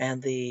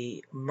 and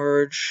the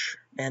merge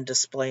and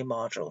display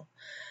module.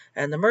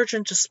 And the merge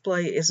and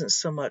display isn't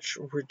so much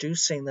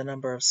reducing the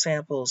number of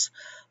samples,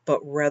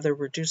 but rather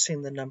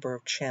reducing the number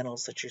of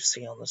channels that you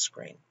see on the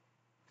screen.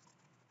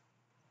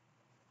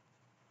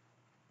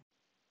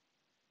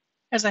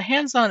 As a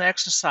hands-on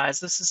exercise,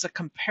 this is a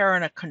compare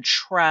and a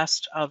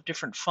contrast of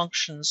different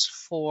functions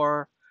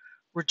for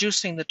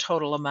reducing the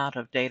total amount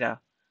of data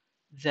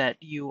that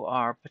you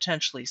are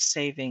potentially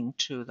saving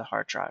to the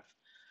hard drive.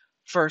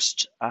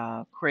 First,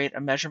 create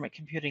a measurement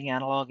computing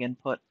analog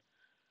input.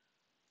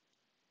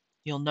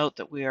 You'll note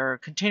that we are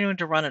continuing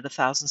to run at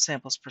 1,000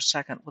 samples per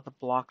second with a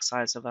block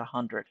size of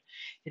 100.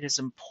 It is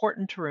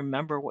important to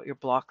remember what your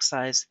block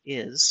size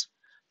is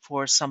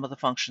for some of the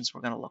functions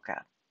we're going to look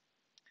at.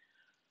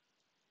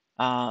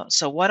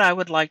 So what I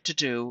would like to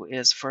do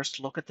is first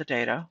look at the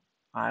data.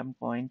 I'm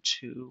going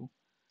to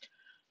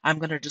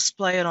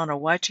display it on a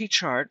YT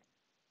chart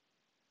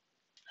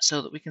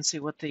so that we can see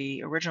what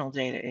the original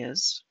data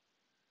is.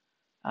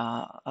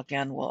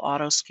 Again, we'll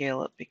auto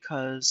scale it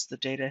because the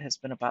data has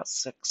been about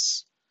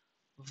 6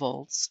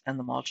 volts and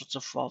the module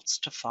defaults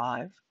to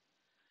 5.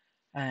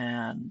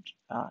 And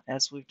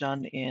as we've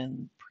done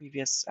in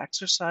previous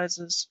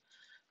exercises,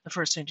 the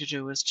first thing to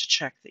do is to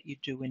check that you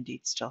do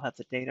indeed still have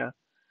the data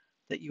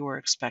that you were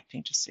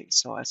expecting to see.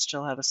 So I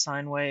still have a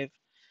sine wave.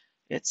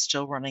 It's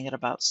still running at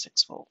about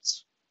 6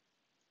 volts.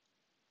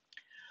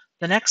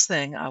 The next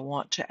thing, I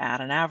want to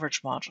add an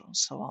average module.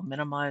 So I'll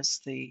minimize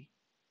the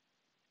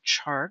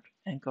chart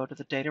and go to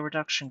the data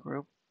reduction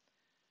group.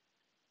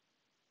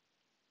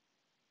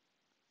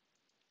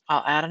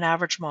 I'll add an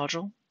average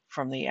module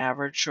from the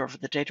average or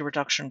the data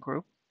reduction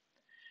group.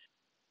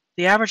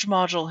 The average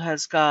module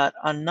has got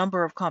a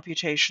number of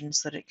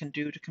computations that it can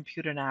do to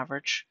compute an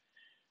average: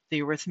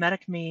 the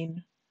arithmetic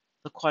mean,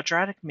 the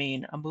quadratic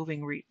mean, a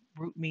moving root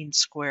mean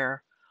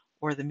square,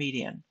 or the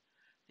median.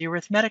 The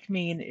arithmetic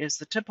mean is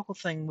the typical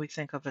thing we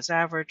think of as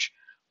average,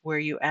 where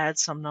you add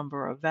some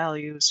number of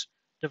values,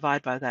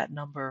 divide by that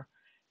number,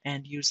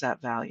 and use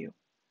that value.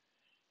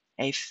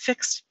 A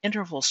fixed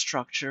interval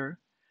structure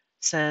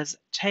says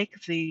take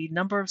the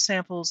number of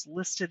samples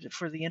listed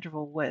for the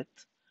interval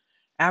width,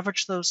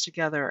 average those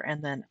together,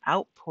 and then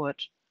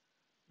output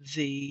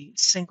the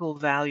single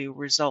value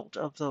result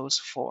of those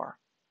 4.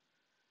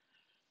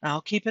 Now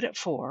I'll keep it at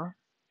 4,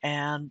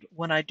 and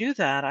when I do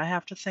that, I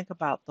have to think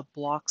about the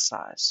block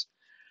size.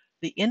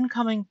 The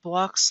incoming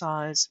block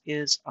size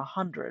is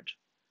 100.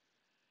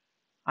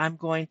 I'm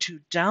going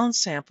to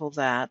downsample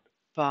that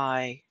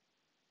by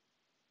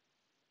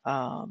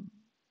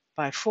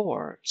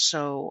 4,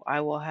 so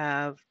I will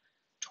have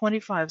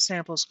 25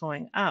 samples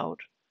going out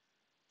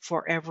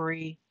for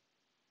every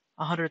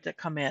 100 that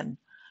come in.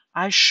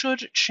 I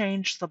should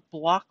change the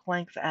block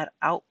length at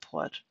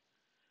output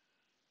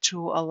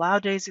to allow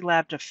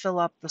DASYLab to fill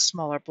up the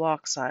smaller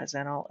block size,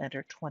 and I'll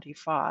enter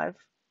 25.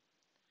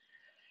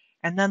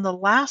 And then the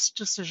last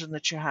decision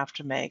that you have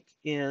to make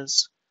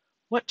is,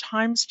 what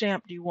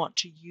timestamp do you want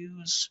to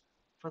use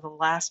for the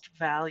last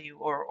value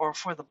or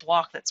for the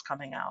block that's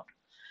coming out.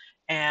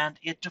 And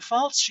it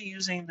defaults to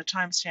using the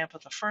timestamp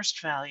of the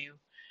first value.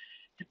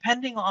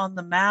 Depending on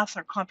the math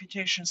or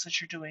computations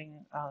that you're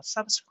doing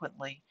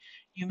subsequently,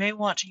 you may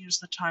want to use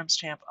the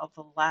timestamp of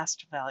the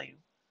last value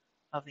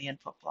of the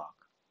input block.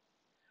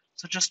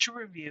 So just to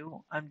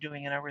review, I'm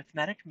doing an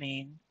arithmetic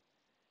mean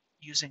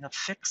using a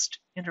fixed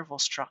interval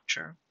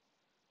structure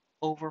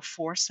over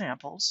 4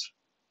 samples,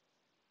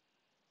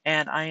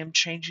 and I am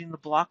changing the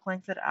block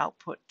length at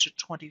output to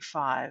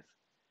 25.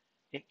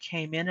 It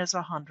came in as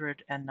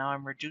 100, and now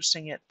I'm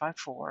reducing it by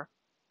 4.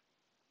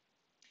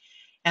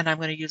 And I'm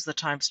going to use the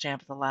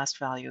timestamp of the last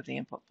value of the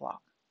input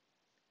block.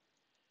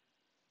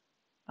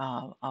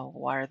 I'll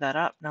wire that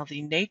up. Now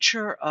the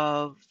nature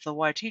of the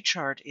YT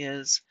chart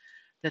is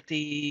that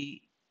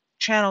the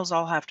channels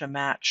all have to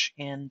match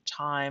in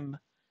time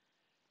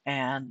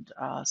and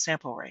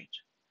sample rate.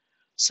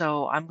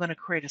 So I'm going to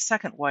create a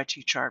second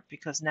YT chart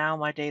because now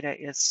my data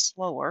is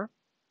slower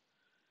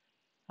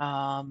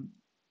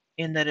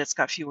in that it's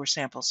got fewer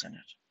samples in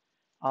it.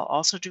 I'll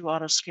also do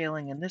auto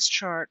scaling in this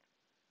chart.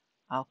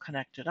 I'll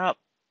connect it up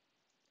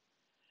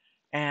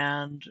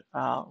and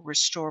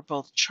restore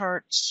both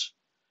charts.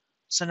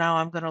 So now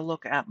I'm going to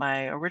look at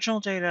my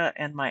original data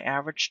and my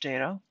average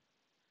data.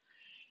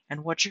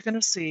 And what you're going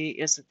to see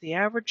is that the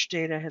average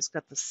data has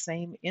got the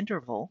same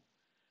interval.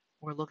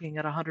 We're looking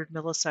at 100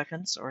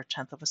 milliseconds or a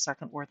tenth of a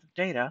second worth of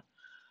data,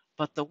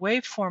 but the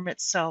waveform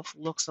itself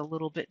looks a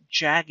little bit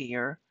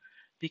jaggier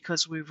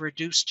because we've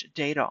reduced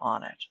data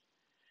on it.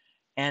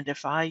 And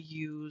if I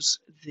use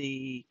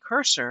the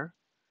cursor,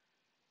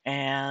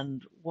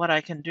 and what I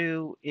can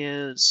do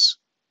is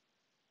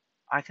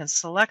I can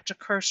select a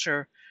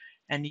cursor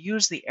and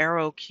use the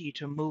arrow key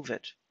to move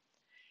it.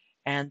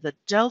 And the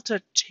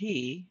delta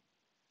t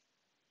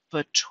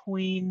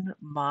between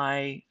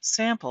my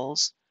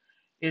samples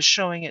is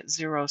showing at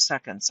 0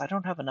 seconds. I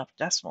don't have enough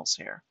decimals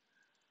here.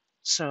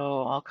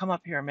 So I'll come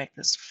up here and make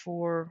this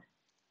 4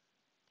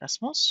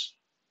 decimals.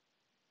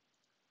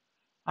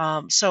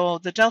 So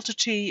the delta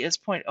t is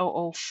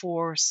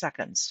 0.004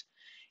 seconds.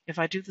 If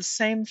I do the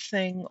same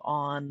thing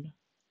on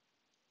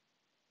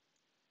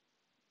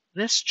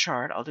this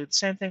chart, I'll do the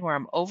same thing where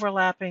I'm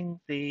overlapping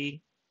the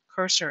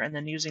cursor and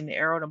then using the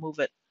arrow to move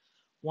it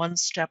 1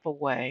 step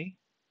away.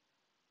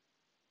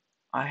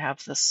 I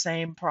have the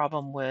same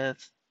problem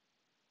with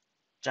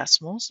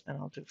decimals, and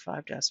I'll do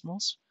 5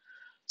 decimals.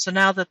 So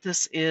now that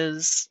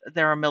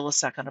they're a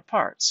millisecond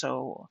apart,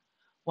 so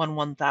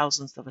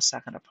 1/1000th of a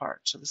second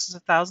apart. So this is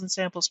 1,000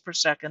 samples per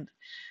second.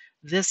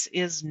 This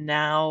is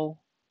now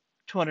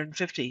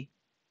 250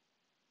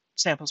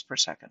 samples per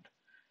second.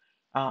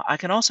 I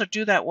can also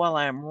do that while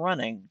I am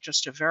running,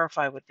 just to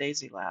verify with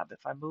DASYLab.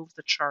 If I move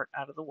the chart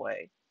out of the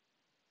way,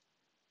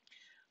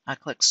 I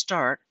click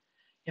Start.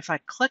 If I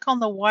click on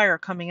the wire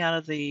coming out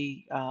of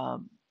the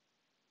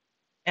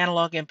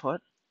analog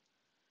input,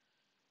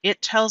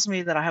 it tells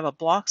me that I have a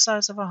block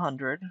size of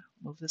 100.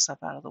 Move this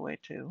up out of the way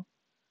too.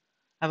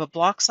 I have a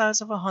block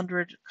size of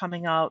 100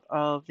 coming out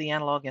of the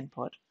analog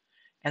input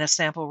and a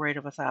sample rate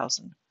of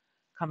 1,000.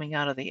 Coming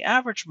out of the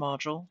average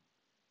module,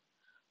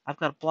 I've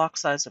got a block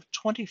size of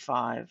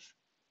 25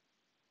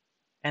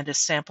 and a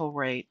sample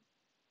rate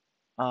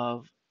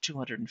of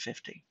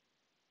 250.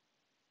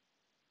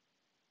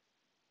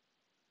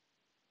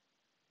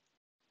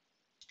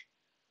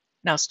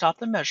 Now stop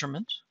the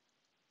measurement,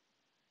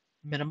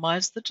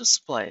 minimize the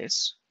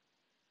displays,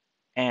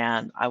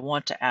 and I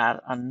want to add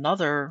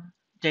another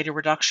data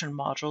reduction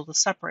module, the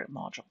separate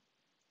module.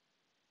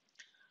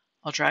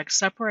 I'll drag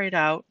separate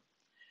out.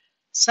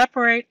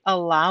 Separate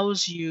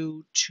allows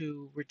you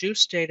to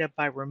reduce data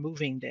by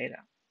removing data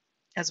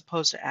as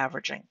opposed to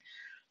averaging.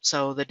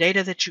 So the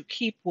data that you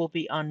keep will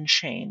be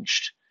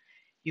unchanged.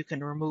 You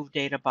can remove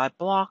data by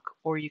block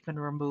or you can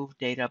remove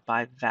data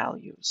by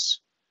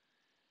values.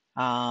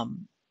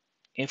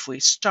 If we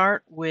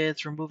start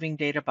with removing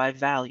data by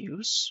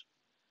values,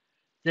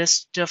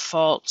 this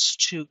defaults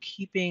to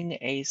keeping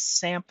a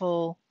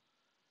sample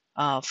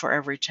for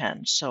every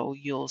 10. So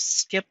you'll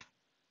skip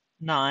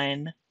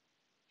 9,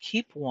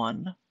 keep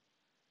 1,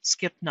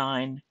 skip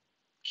 9,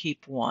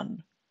 keep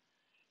 1.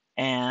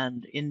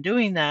 And in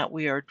doing that,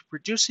 we are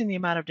reducing the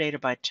amount of data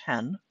by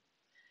 10.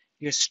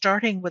 You're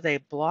starting with a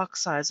block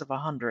size of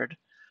 100,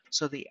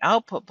 so the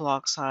output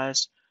block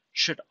size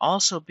should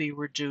also be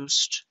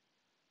reduced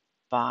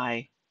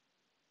by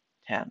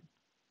 10.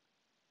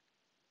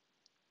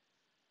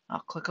 I'll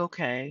click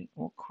OK.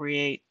 We'll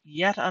create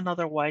yet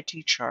another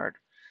YT chart,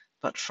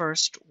 but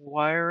first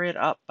wire it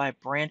up by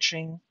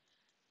branching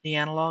the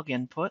analog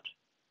input.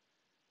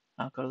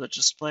 I'll go to the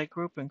display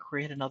group and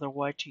create another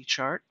YT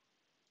chart.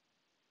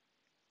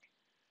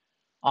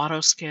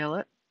 Auto scale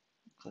it,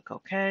 click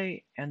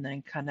OK, and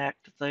then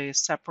connect the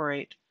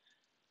separate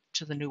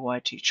to the new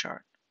YT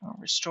chart. I'll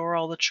restore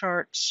all the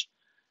charts.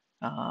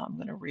 I'm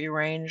going to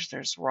rearrange.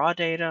 There's raw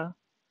data,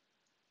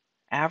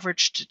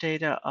 averaged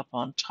data up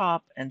on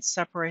top, and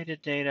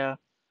separated data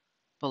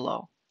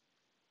below.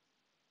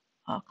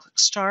 I'll click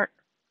Start,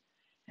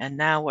 And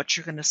now what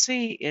you're going to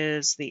see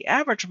is the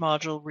average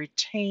module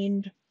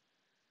retained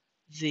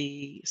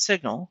the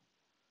signal,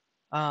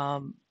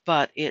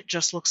 but it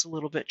just looks a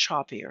little bit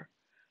choppier.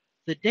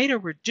 The data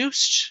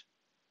reduced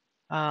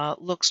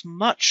looks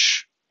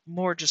much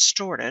more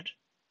distorted.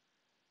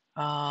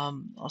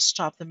 I'll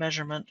stop the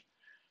measurement.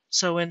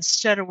 So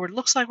instead of, it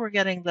looks like we're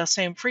getting the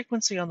same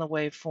frequency on the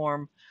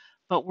waveform,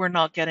 but we're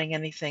not getting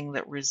anything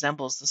that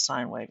resembles the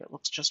sine wave. It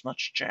looks just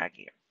much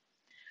jaggier.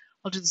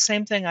 I'll do the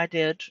same thing I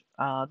did.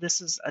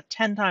 This is a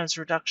 10 times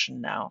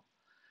reduction now.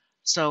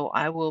 So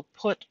I will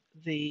put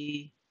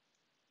the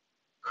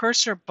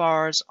cursor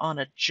bars on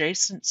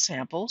adjacent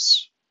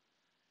samples,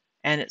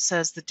 and it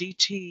says the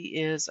DT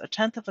is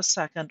 1/10 of a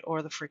second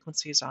or the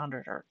frequency is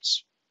 100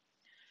 Hertz.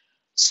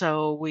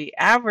 So we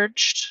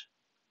averaged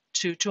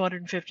to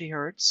 250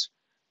 Hertz.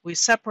 We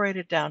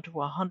separated down to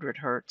 100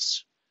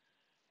 Hertz,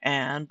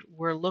 and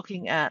we're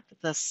looking at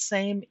the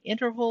same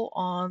interval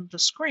on the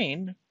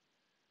screen.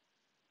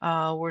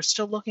 We're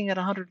still looking at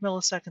 100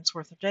 milliseconds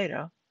worth of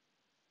data.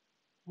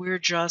 We're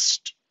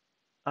just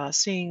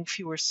seeing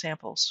fewer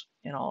samples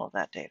in all of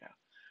that data.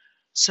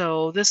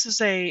 So this is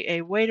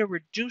a way to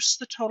reduce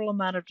the total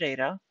amount of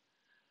data.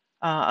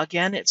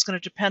 Again, it's going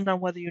to depend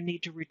on whether you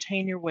need to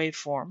retain your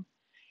waveform,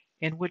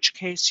 in which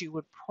case you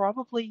would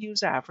probably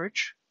use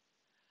average,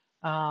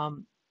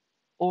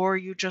 or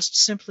you just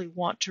simply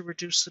want to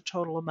reduce the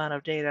total amount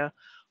of data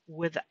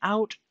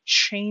without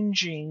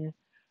changing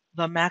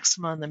the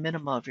maxima and the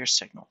minima of your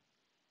signal.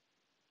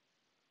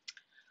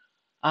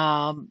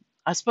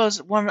 I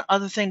suppose one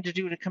other thing to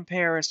do to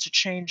compare is to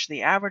change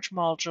the average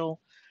module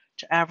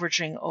to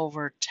averaging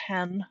over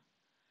 10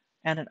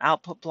 and an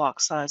output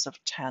block size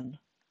of 10.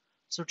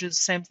 So do the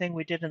same thing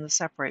we did in the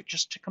separate,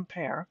 just to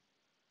compare.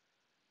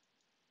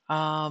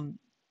 All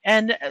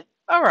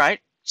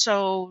right,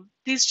 so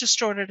these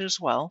distorted as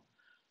well.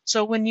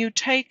 So when you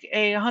take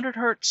a 100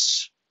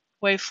 Hertz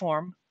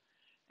waveform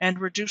and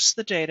reduce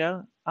the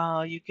data,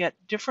 you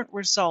get different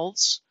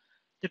results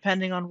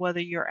depending on whether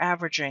you're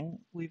averaging.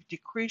 We've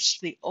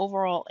decreased the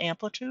overall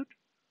amplitude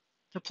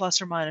to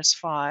plus or minus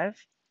 5.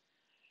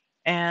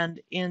 And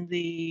in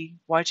the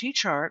YT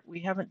chart,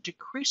 we haven't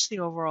decreased the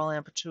overall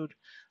amplitude,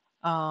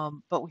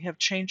 but we have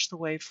changed the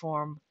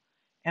waveform,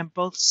 and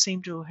both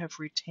seem to have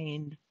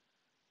retained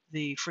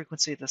the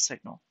frequency of the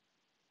signal.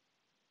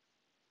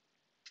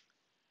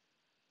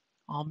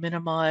 I'll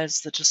minimize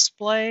the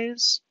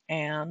displays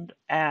and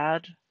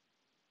add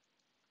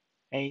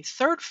a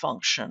third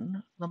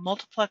function, the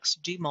multiplex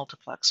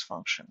demultiplex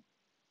function.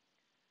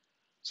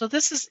 So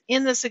this is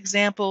in this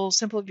example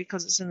simply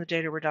because it's in the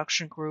data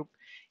reduction group.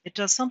 It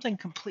does something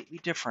completely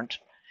different.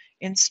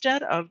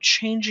 Instead of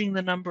changing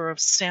the number of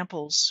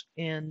samples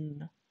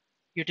in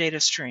your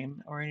data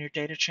stream or in your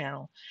data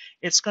channel,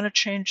 it's going to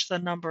change the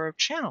number of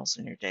channels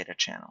in your data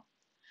channel.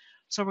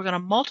 So we're going to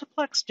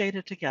multiplex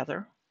data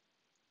together,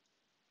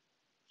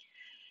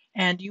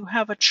 and you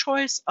have a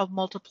choice of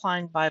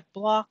multiplying by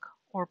block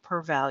or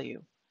per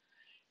value.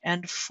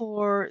 And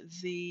for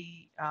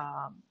the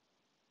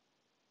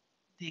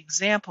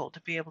example,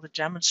 to be able to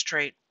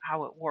demonstrate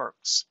how it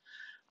works,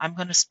 I'm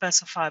going to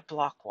specify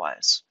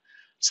blockwise.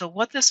 So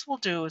what this will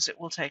do is it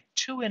will take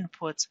two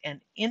inputs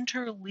and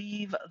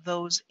interleave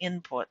those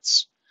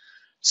inputs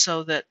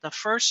so that the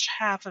first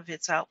half of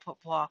its output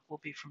block will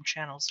be from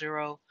channel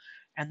 0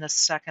 and the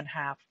second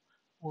half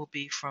will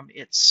be from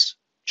its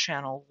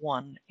channel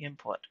 1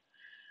 input.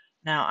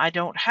 Now I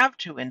don't have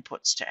two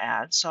inputs to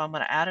add, so I'm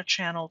going to add a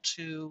channel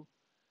to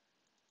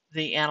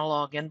the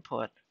analog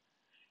input.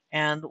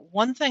 And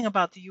one thing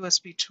about the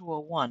USB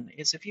 201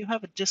 is if you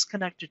have a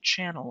disconnected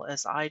channel,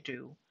 as I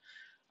do,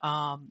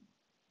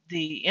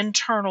 the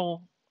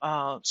internal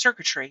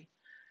circuitry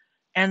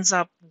ends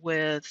up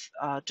with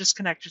a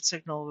disconnected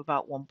signal of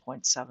about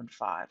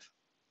 1.75.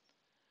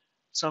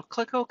 So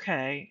click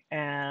OK,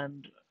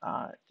 and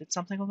did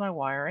something with my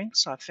wiring,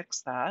 so I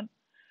fixed that.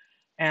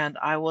 And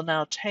I will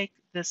now take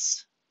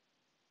this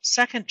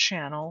second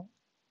channel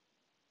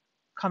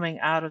coming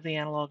out of the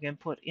analog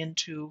input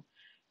into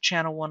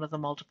channel 1 of the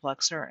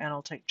multiplexer, and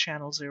I'll take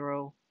channel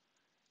 0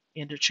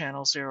 into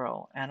channel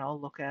 0, and I'll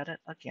look at it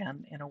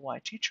again in a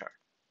YT chart.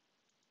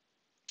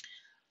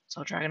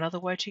 So I'll drag another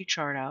YT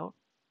chart out,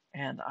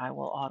 and I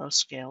will auto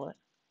scale it.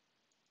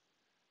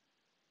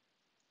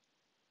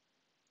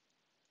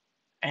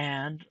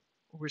 And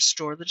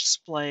restore the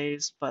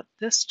displays, but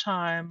this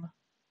time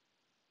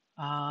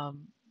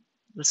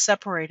the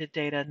separated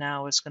data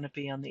now is going to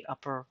be on the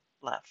upper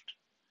left.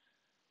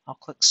 I'll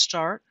click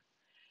Start,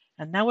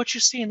 and now what you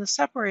see in the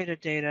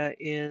separated data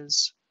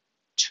is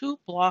two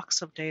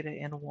blocks of data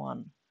in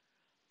one.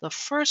 The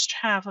first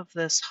half of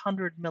this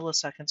 100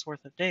 milliseconds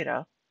worth of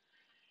data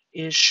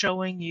is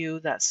showing you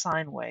that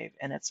sine wave,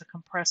 and it's a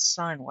compressed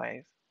sine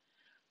wave.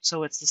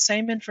 So it's the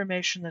same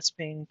information that's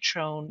being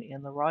shown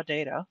in the raw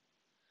data.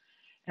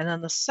 And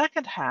then the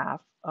second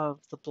half of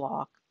the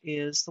block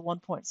is the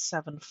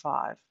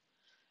 1.75.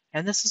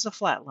 And this is a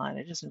flat line.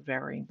 It isn't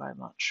varying by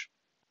much.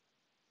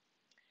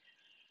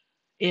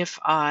 If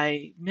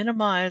I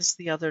minimize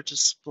the other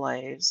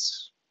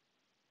displays,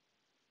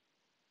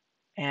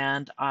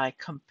 and I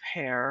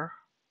compare.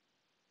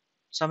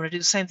 So I'm going to do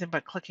the same thing by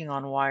clicking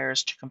on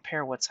wires to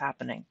compare what's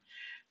happening.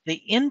 The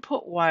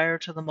input wire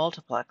to the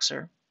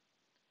multiplexer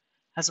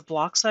has a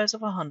block size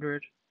of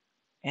 100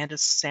 and a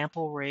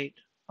sample rate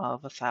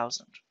of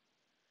 1,000.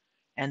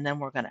 And then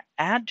we're going to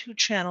add two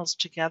channels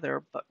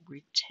together but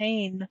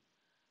retain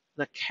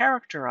the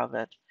character of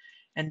it.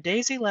 And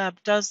DASYLab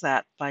does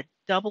that by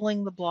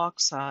doubling the block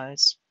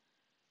size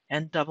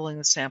and doubling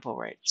the sample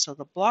rate. So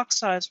the block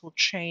size will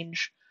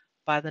change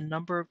by the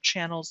number of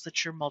channels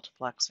that you're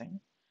multiplexing,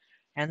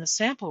 and the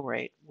sample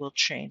rate will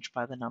change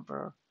by the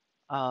number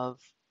of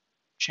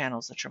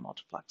channels that you're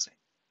multiplexing.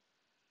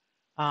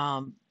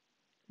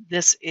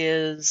 This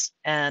is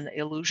an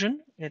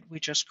illusion.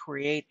 We just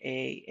create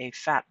a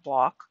fat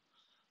block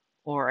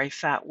or a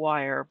fat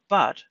wire,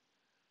 but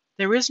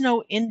there is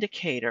no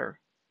indicator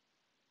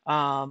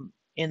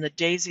in the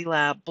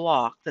DASYLab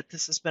block that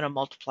this has been a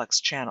multiplex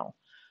channel.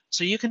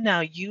 So you can now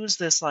use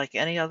this like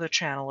any other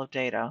channel of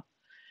data,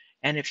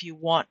 and if you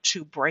want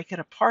to break it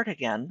apart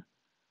again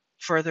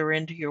further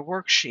into your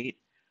worksheet,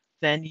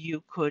 then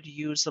you could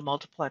use the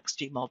multiplex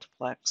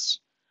demultiplex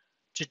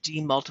to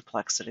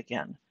demultiplex it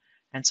again.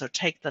 And so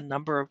take the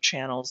number of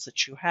channels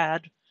that you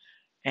had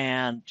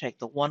and take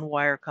the one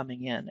wire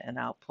coming in and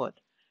output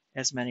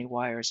as many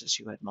wires as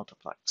you had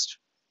multiplexed.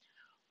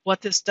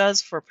 What this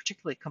does for a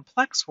particularly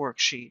complex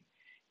worksheet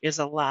is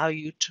allow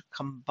you to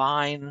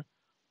combine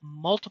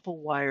multiple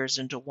wires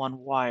into one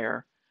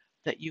wire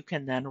that you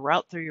can then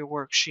route through your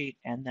worksheet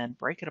and then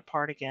break it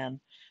apart again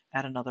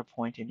at another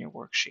point in your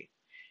worksheet.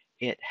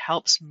 It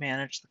helps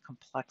manage the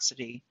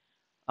complexity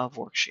of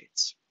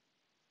worksheets.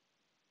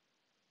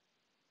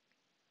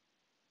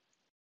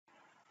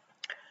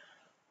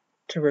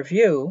 To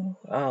review,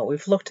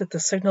 we've looked at the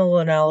signal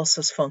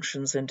analysis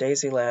functions in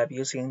DASYLab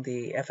using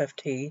the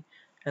FFT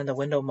and the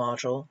window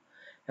module,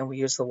 and we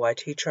use the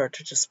YT chart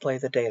to display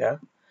the data.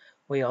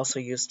 We also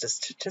used a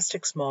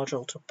statistics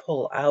module to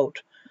pull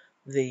out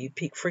the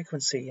peak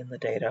frequency in the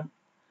data.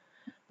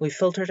 We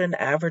filtered and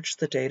averaged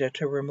the data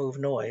to remove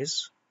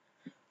noise.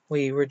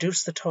 We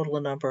reduced the total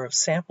number of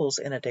samples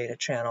in a data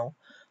channel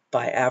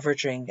by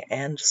averaging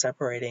and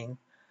separating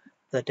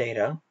the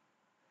data.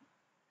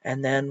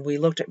 And then we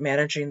looked at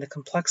managing the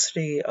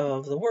complexity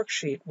of the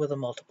worksheet with a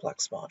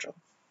multiplex module.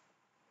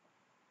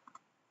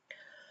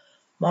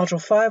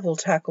 Module 5 will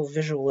tackle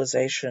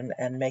visualization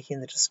and making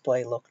the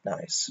display look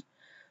nice.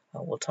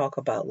 We'll talk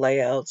about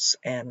layouts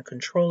and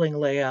controlling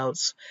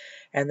layouts,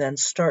 and then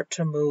start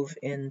to move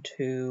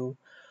into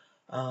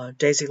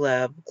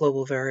DASYLab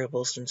global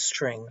variables and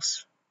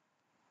strings.